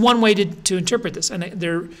 This is one way to interpret this.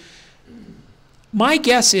 And my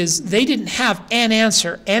guess is they didn't have an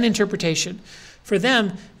answer, an interpretation. For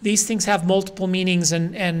them, these things have multiple meanings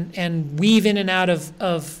and weave in and out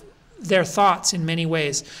of their thoughts in many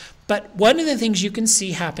ways. But one of the things you can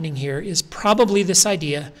see happening here is probably this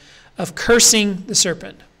idea of cursing the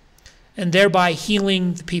serpent and thereby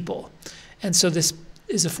healing the people. And so this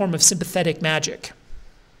is a form of sympathetic magic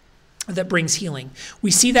that brings healing.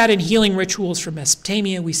 We see that in healing rituals from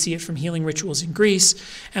Mesopotamia, we see it from healing rituals in Greece,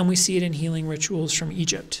 and we see it in healing rituals from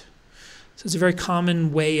Egypt. So it's a very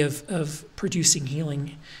common way of producing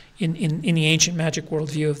healing in the ancient magic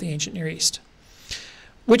worldview of the ancient Near East.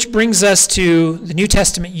 Which brings us to the New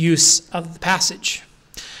Testament use of the passage.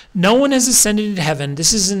 No one has ascended into heaven.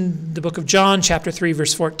 This is in the book of John, chapter 3,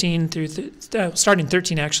 verse 14, starting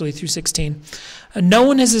 13 actually, through 16. No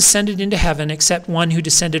one has ascended into heaven except one who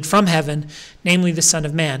descended from heaven, namely the Son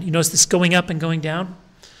of Man. You notice this going up and going down?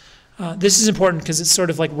 This is important because it's sort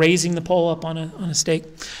of like raising the pole up on a stake.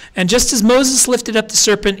 And just as Moses lifted up the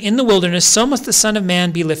serpent in the wilderness, so must the Son of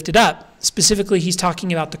Man be lifted up. Specifically, he's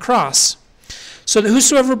talking about the cross. So that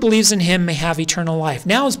whosoever believes in him may have eternal life.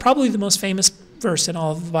 Now is probably the most famous verse in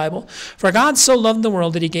all of the Bible. For God so loved the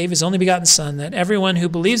world that he gave his only begotten Son, that everyone who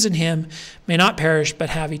believes in him may not perish but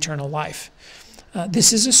have eternal life.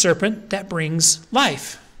 This is a serpent that brings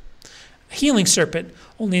life. A healing serpent,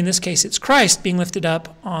 only in this case it's Christ being lifted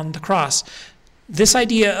up on the cross. This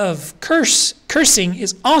idea of cursing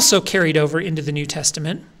is also carried over into the New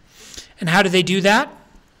Testament. And how do they do that?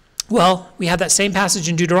 Well, we have that same passage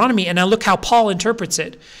in Deuteronomy, and now look how Paul interprets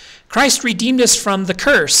it. Christ redeemed us from the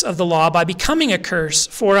curse of the law by becoming a curse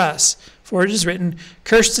for us. For it is written,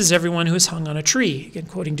 cursed is everyone who is hung on a tree. Again,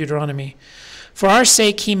 quoting Deuteronomy. For our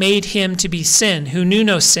sake he made him to be sin, who knew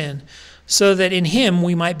no sin, so that in him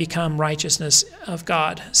we might become righteousness of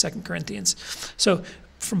God. 2 Corinthians. So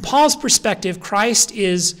from Paul's perspective, Christ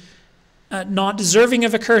is not deserving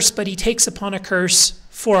of a curse, but he takes upon a curse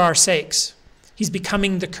for our sakes. He's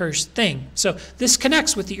becoming the cursed thing. So this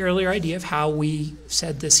connects with the earlier idea of how we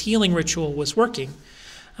said this healing ritual was working.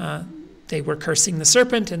 They were cursing the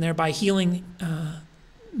serpent and thereby healing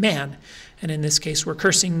man. And in this case, we're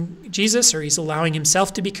cursing Jesus, or he's allowing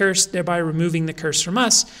himself to be cursed, thereby removing the curse from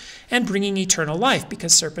us and bringing eternal life,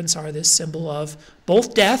 because serpents are this symbol of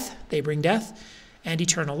both death, they bring death, and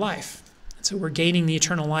eternal life. And so we're gaining the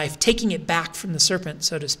eternal life, taking it back from the serpent,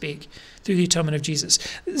 so to speak, through the atonement of Jesus.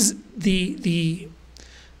 The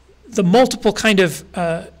multiple kind of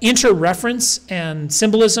inter-reference and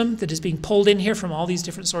symbolism that is being pulled in here from all these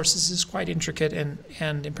different sources is quite intricate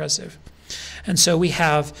and impressive. And so we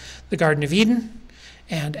have the Garden of Eden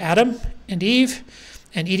and Adam and Eve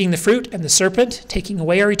and eating the fruit and the serpent taking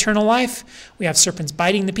away our eternal life. We have serpents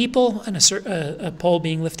biting the people and a pole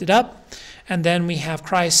being lifted up. And then we have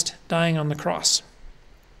Christ dying on the cross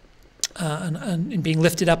and being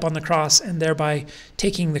lifted up on the cross and thereby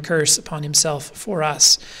taking the curse upon himself for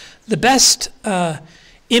us. The best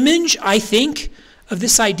image, I think, of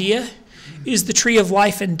this idea is the tree of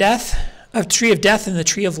life and death, a tree of death and the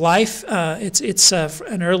tree of life. It's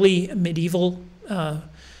an early medieval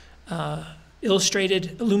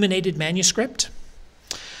illuminated manuscript.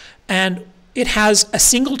 And it has a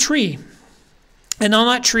single tree. And on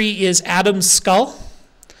that tree is Adam's skull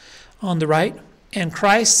on the right and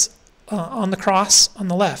Christ on the cross on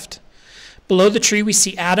the left. Below the tree we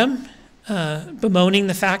see Adam bemoaning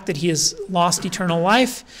the fact that he has lost eternal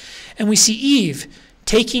life. And we see Eve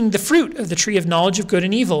taking the fruit of the tree of knowledge of good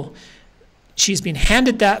and evil. She's been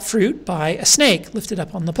handed that fruit by a snake lifted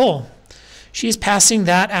up on the pole. She is passing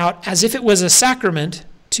that out as if it was a sacrament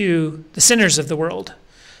to the sinners of the world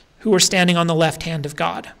who are standing on the left hand of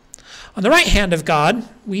God. On the right hand of God,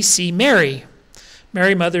 we see Mary,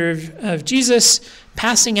 mother of Jesus,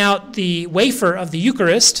 passing out the wafer of the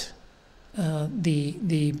Eucharist,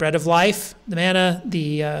 the bread of life, the manna,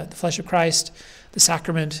 the flesh of Christ, the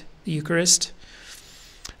sacrament, the Eucharist,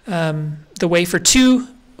 the wafer to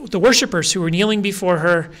the worshipers who were kneeling before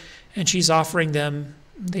her and she's offering them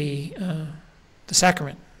the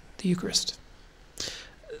sacrament, the Eucharist.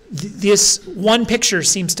 This one picture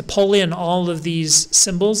seems to pull in all of these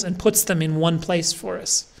symbols and puts them in one place for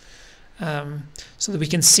us, so that we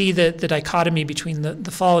can see the dichotomy between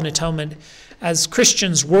the fall and atonement as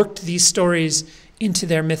Christians worked these stories into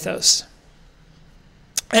their mythos.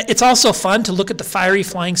 It's also fun to look at the fiery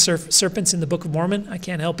flying serpents in the Book of Mormon. I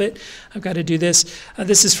can't help it. I've got to do this.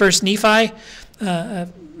 This is 1 Nephi,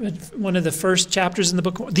 one of the first chapters in the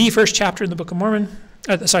book, the first chapter in the Book of Mormon.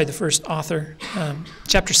 The first author,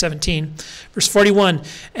 chapter 17, verse 41.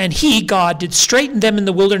 And he, God, did straighten them in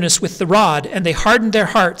the wilderness with the rod, and they hardened their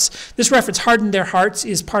hearts. This reference, hardened their hearts,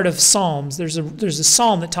 is part of Psalms. There's a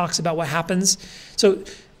psalm that talks about what happens. So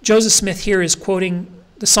Joseph Smith here is quoting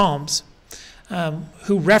the Psalms,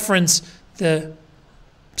 who reference the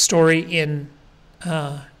story in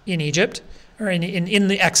Egypt, or in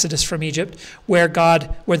the Exodus from Egypt, where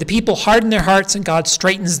the people harden their hearts and God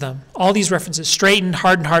straightens them. All these references, straightened,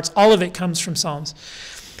 hardened hearts, all of it comes from Psalms.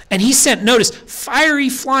 And he sent, notice, fiery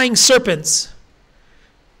flying serpents.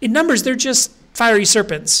 In Numbers, they're just fiery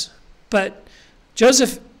serpents. But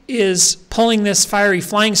Joseph is pulling this fiery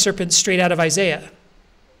flying serpent straight out of Isaiah.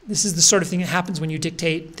 This is the sort of thing that happens when you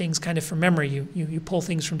dictate things kind of from memory. You pull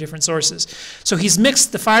things from different sources. So he's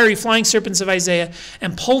mixed the fiery flying serpents of Isaiah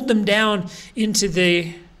and pulled them down into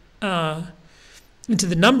the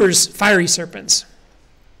Numbers fiery serpents.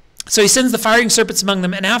 So he sends the fiery serpents among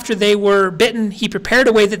them, and after they were bitten, he prepared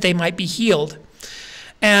a way that they might be healed.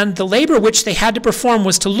 And the labor which they had to perform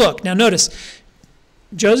was to look. Now notice,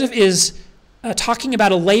 Joseph is talking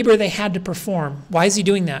about a labor they had to perform. Why is he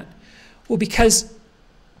doing that? Well, because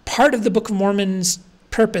part of the Book of Mormon's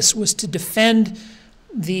purpose was to defend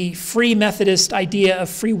the Free Methodist idea of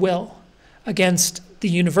free will against the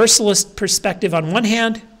Universalist perspective on one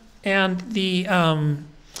hand, and on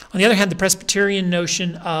the other hand, the Presbyterian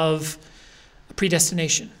notion of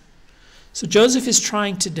predestination. So Joseph is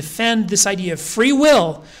trying to defend this idea of free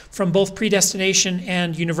will from both predestination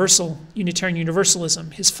and Unitarian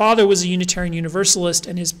Universalism. His father was a Unitarian Universalist,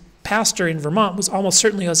 and his pastor in Vermont was almost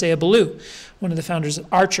certainly Hosea Ballou, one of the founders of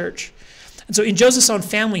our church. And so in Joseph's own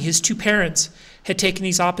family, his two parents had taken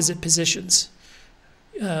these opposite positions.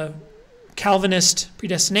 Calvinist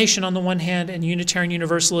predestination on the one hand and Unitarian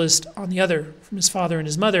Universalist on the other, from his father and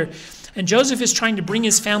his mother. And Joseph is trying to bring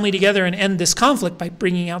his family together and end this conflict by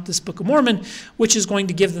bringing out this Book of Mormon, which is going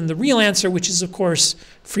to give them the real answer, which is, of course,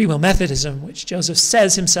 free will Methodism, which Joseph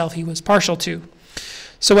says himself he was partial to.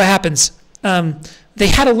 So what happens? They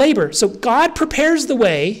had a labor. So God prepares the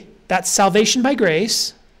way. That's salvation by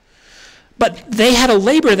grace. But they had a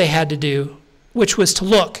labor they had to do, which was to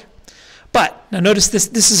look. But now notice this.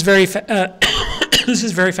 This is very this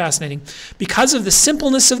is very fascinating. Because of the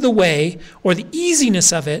simpleness of the way or the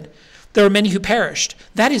easiness of it, there were many who perished.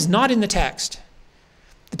 That is not in the text.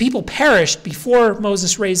 The people perished before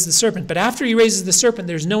Moses raised the serpent. But after he raises the serpent,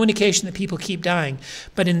 there's no indication that people keep dying.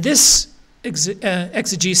 But in this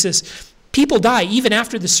exegesis, people die even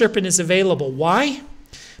after the serpent is available. Why?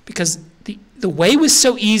 Because the way was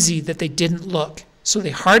so easy that they didn't look. So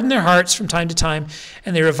they hardened their hearts from time to time,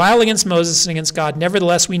 and they revile against Moses and against God.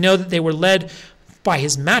 Nevertheless, we know that they were led by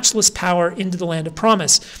his matchless power into the land of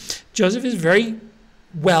promise. Joseph is very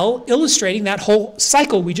well illustrating that whole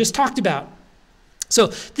cycle we just talked about. So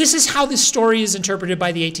this is how this story is interpreted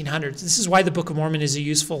by the 1800s. This is why the Book of Mormon is a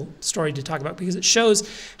useful story to talk about, because it shows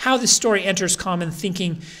how this story enters common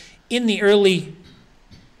thinking in the early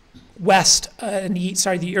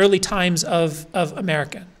the early times of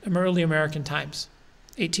America, early American times,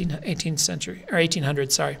 18th century, or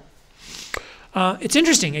 1800s, sorry. It's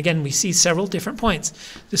interesting. Again, we see several different points.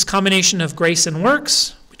 This combination of grace and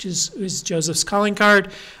works, which is Joseph's calling card,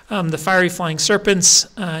 the fiery flying serpents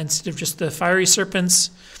instead of just the fiery serpents,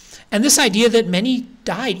 and this idea that many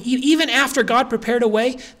died. Even after God prepared a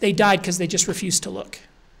way, they died because they just refused to look.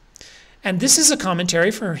 And this is a commentary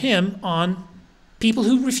for him on people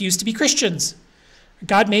who refuse to be Christians.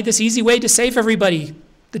 God made this easy way to save everybody,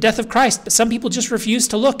 the death of Christ, but some people just refuse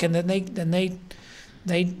to look, and then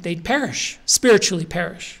they perish, spiritually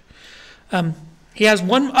perish. He has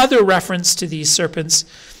one other reference to these serpents,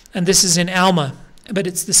 and this is in Alma, but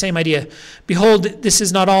it's the same idea. Behold, this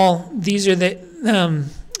is not all. These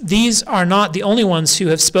are not the only ones who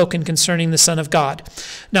have spoken concerning the Son of God.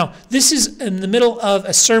 Now, this is in the middle of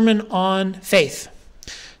a sermon on faith.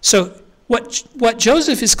 So what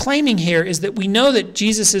Joseph is claiming here is that we know that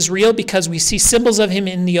Jesus is real because we see symbols of him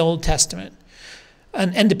in the Old Testament.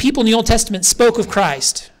 And the people in the Old Testament spoke of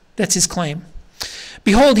Christ. That's his claim.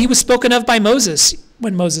 Behold, he was spoken of by Moses,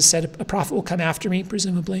 when Moses said, a prophet will come after me,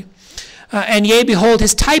 presumably. And yea, behold,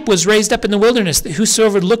 his type was raised up in the wilderness, that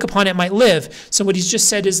whosoever would look upon it might live. So what he's just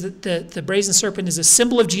said is that the brazen serpent is a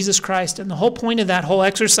symbol of Jesus Christ. And the whole point of that whole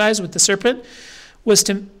exercise with the serpent was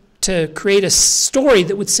to create a story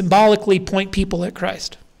that would symbolically point people at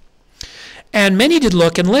Christ. And many did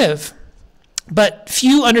look and live, but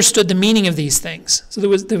few understood the meaning of these things. So there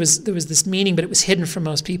was this meaning, but it was hidden from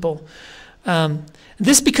most people.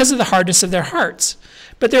 This because of the hardness of their hearts.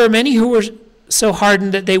 But there were many who were so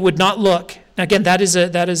hardened that they would not look. Now again, that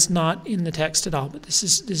is not in the text at all, but this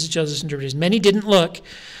is Joseph's interpretation. Many didn't look,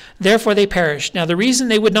 therefore they perished. Now the reason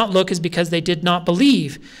they would not look is because they did not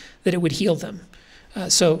believe that it would heal them.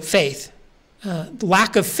 So faith. The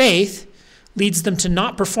lack of faith leads them to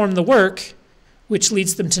not perform the work, which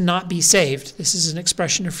leads them to not be saved. This is an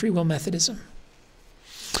expression of free will Methodism.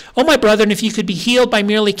 O my brethren, if you could be healed by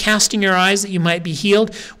merely casting your eyes that you might be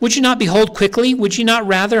healed, would you not behold quickly? Would you not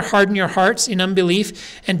rather harden your hearts in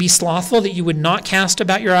unbelief and be slothful that you would not cast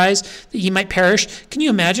about your eyes that ye might perish? Can you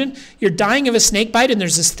imagine? You're dying of a snake bite and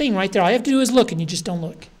there's this thing right there. All you have to do is look and you just don't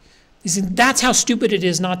look. That's how stupid it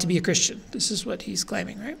is not to be a Christian. This is what he's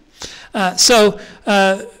claiming, right? Woe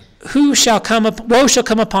shall come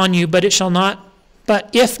upon you, but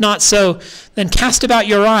if not so, then cast about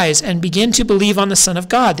your eyes and begin to believe on the Son of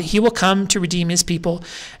God, that he will come to redeem his people,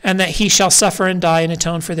 and that he shall suffer and die and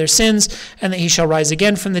atone for their sins, and that he shall rise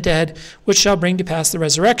again from the dead, which shall bring to pass the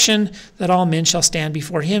resurrection, that all men shall stand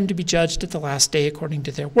before him to be judged at the last day according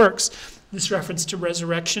to their works. This reference to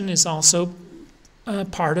resurrection is also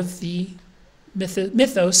part of the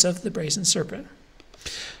mythos of the brazen serpent.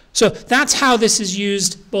 So that's how this is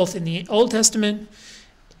used both in the Old Testament,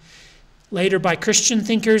 later by Christian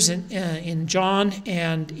thinkers in John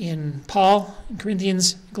and in Paul, in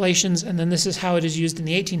Corinthians, Galatians, and then this is how it is used in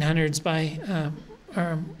the 1800s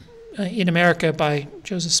in America by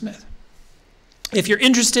Joseph Smith. If you're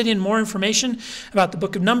interested in more information about the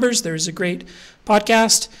Book of Numbers, there's a great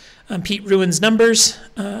podcast, Pete Ruin's Numbers,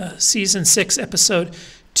 Season 6, Episode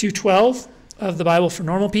 212 of the Bible for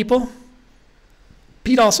Normal People.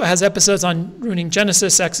 Pete also has episodes on ruining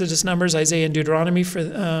Genesis, Exodus, Numbers, Isaiah, and Deuteronomy,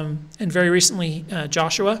 and very recently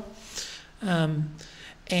Joshua.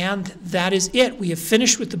 And that is it. We have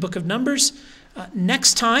finished with the Book of Numbers.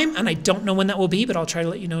 Next time, and I don't know when that will be, but I'll try to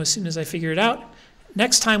let you know as soon as I figure it out.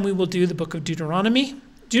 Next time we will do the Book of Deuteronomy.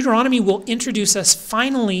 Deuteronomy will introduce us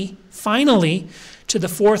finally to the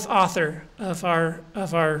fourth author of our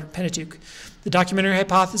Pentateuch. The documentary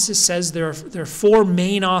hypothesis says there are four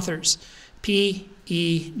main authors: P,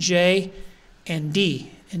 E, J, and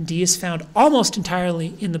D. And D is found almost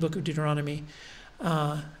entirely in the Book of Deuteronomy,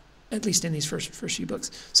 at least in these first few books.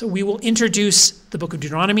 So we will introduce the Book of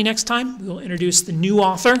Deuteronomy next time. We will introduce the new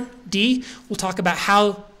author, D. We'll talk about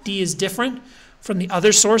how D is different from the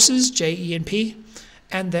other sources, J, E, and P.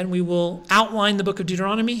 And then we will outline the Book of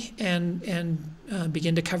Deuteronomy and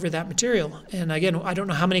begin to cover that material. And again, I don't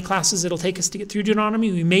know how many classes it'll take us to get through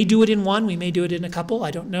Deuteronomy. We may do it in one. We may do it in a couple.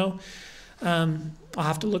 I don't know. I'll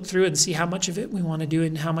have to look through and see how much of it we want to do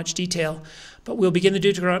in how much detail. But we'll begin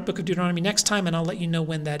the Book of Deuteronomy next time, and I'll let you know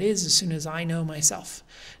when that is as soon as I know myself.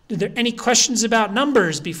 Are there any questions about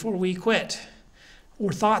Numbers before we quit?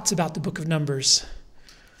 Or thoughts about the Book of Numbers?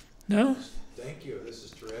 No? Thank you. This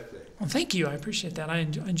is terrific. Well, thank you. I appreciate that. I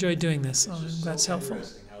enjoyed doing this. It's That's so helpful.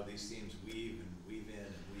 Interesting how these themes weave in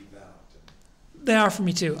and weave out. They are for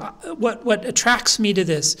me too. What attracts me to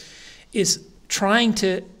this is trying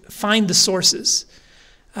to find the sources.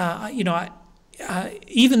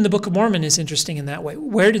 Even the Book of Mormon is interesting in that way.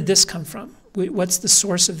 Where did this come from? What's the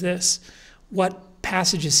source of this? What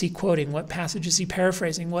passage is he quoting? What passage is he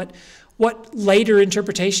paraphrasing? What later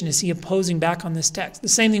interpretation is he imposing back on this text? The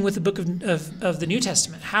same thing with the book of the New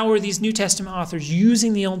Testament. How are these New Testament authors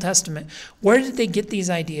using the Old Testament? Where did they get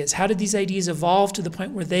these ideas? How did these ideas evolve to the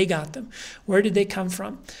point where they got them? Where did they come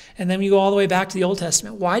from? And then we go all the way back to the Old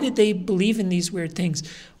Testament. Why did they believe in these weird things?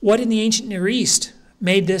 What in the ancient Near East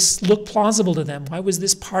made this look plausible to them? Why was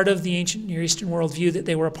this part of the ancient Near Eastern worldview that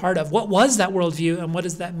they were a part of? What was that worldview, and what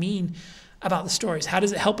does that mean about the stories? How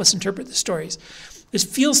does it help us interpret the stories? This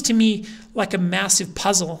feels to me like a massive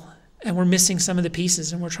puzzle, and we're missing some of the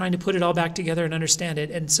pieces, and we're trying to put it all back together and understand it.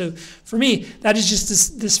 And so for me, that is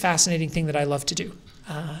just this fascinating thing that I love to do.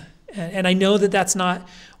 And I know that that's not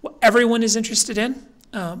what everyone is interested in,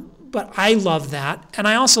 but I love that. And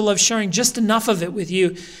I also love sharing just enough of it with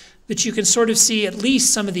you that you can sort of see at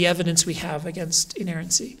least some of the evidence we have against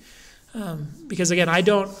inerrancy. Because again, I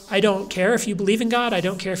don't care if you believe in God. I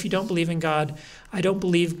don't care if you don't believe in God. I don't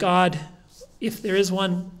believe God, if there is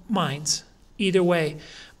one, minds either way.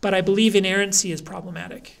 But I believe inerrancy is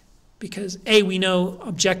problematic. because A, we know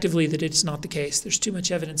objectively that it's not the case. There's too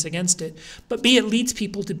much evidence against it. But B, it leads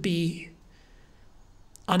people to be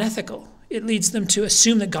unethical. It leads them to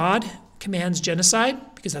assume that God commands genocide,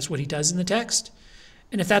 because that's what he does in the text.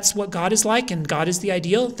 And if that's what God is like and God is the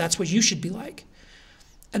ideal, that's what you should be like.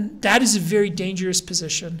 And that is a very dangerous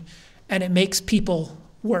position, and it makes people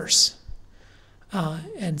worse.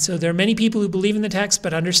 And so there are many people who believe in the text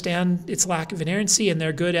but understand its lack of inerrancy, and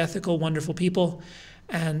they're good, ethical, wonderful people.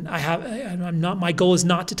 And my goal is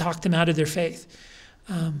not to talk them out of their faith.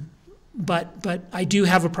 But I do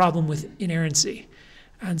have a problem with inerrancy.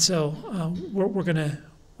 And so we're gonna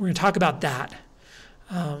talk about that.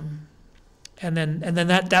 And then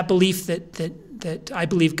that belief that I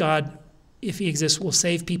believe God, if he exists, will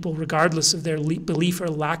save people regardless of their belief or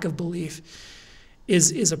lack of belief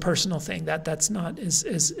is a personal thing. That's not as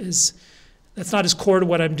core to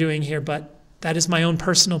what I'm doing here, but that is my own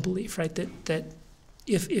personal belief, right? That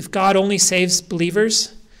if God only saves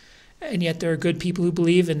believers, and yet there are good people who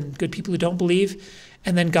believe and good people who don't believe,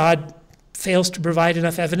 and then God fails to provide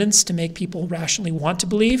enough evidence to make people rationally want to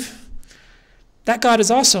believe, that God is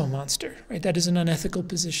also a monster, right? That is an unethical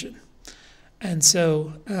position. And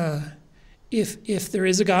so if there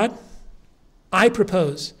is a God, I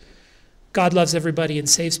propose God loves everybody and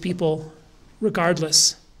saves people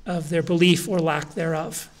regardless of their belief or lack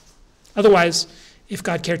thereof. Otherwise, if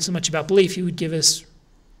God cared so much about belief, he would give us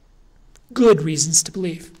good reasons to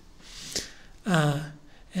believe.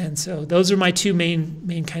 And so those are my two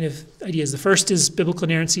main kind of ideas. The first is biblical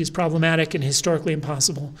inerrancy is problematic and historically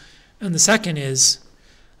impossible. And the second is,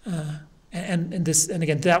 this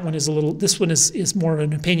one is more of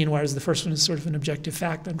an opinion, whereas the first one is sort of an objective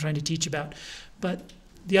fact I'm trying to teach about. But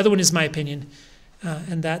the other one is my opinion,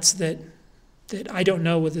 and that's that I don't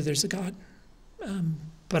know whether there's a God,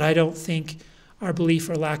 but I don't think our belief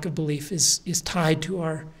or lack of belief is tied to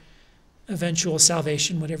our eventual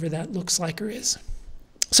salvation, whatever that looks like or is.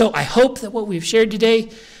 So I hope that what we've shared today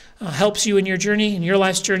helps you in your journey, in your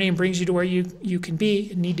life's journey, and brings you to where you can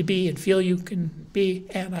be and need to be and feel you can be.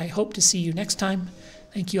 And I hope to see you next time.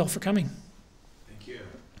 Thank you all for coming. Thank you.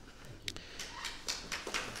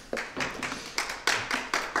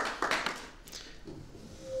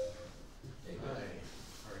 Hey, hi.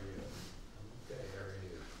 How are you? Okay, how are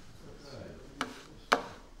you? Good.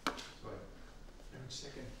 So I'm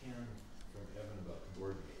second hand from Evan about the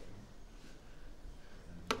board meeting.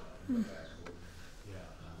 And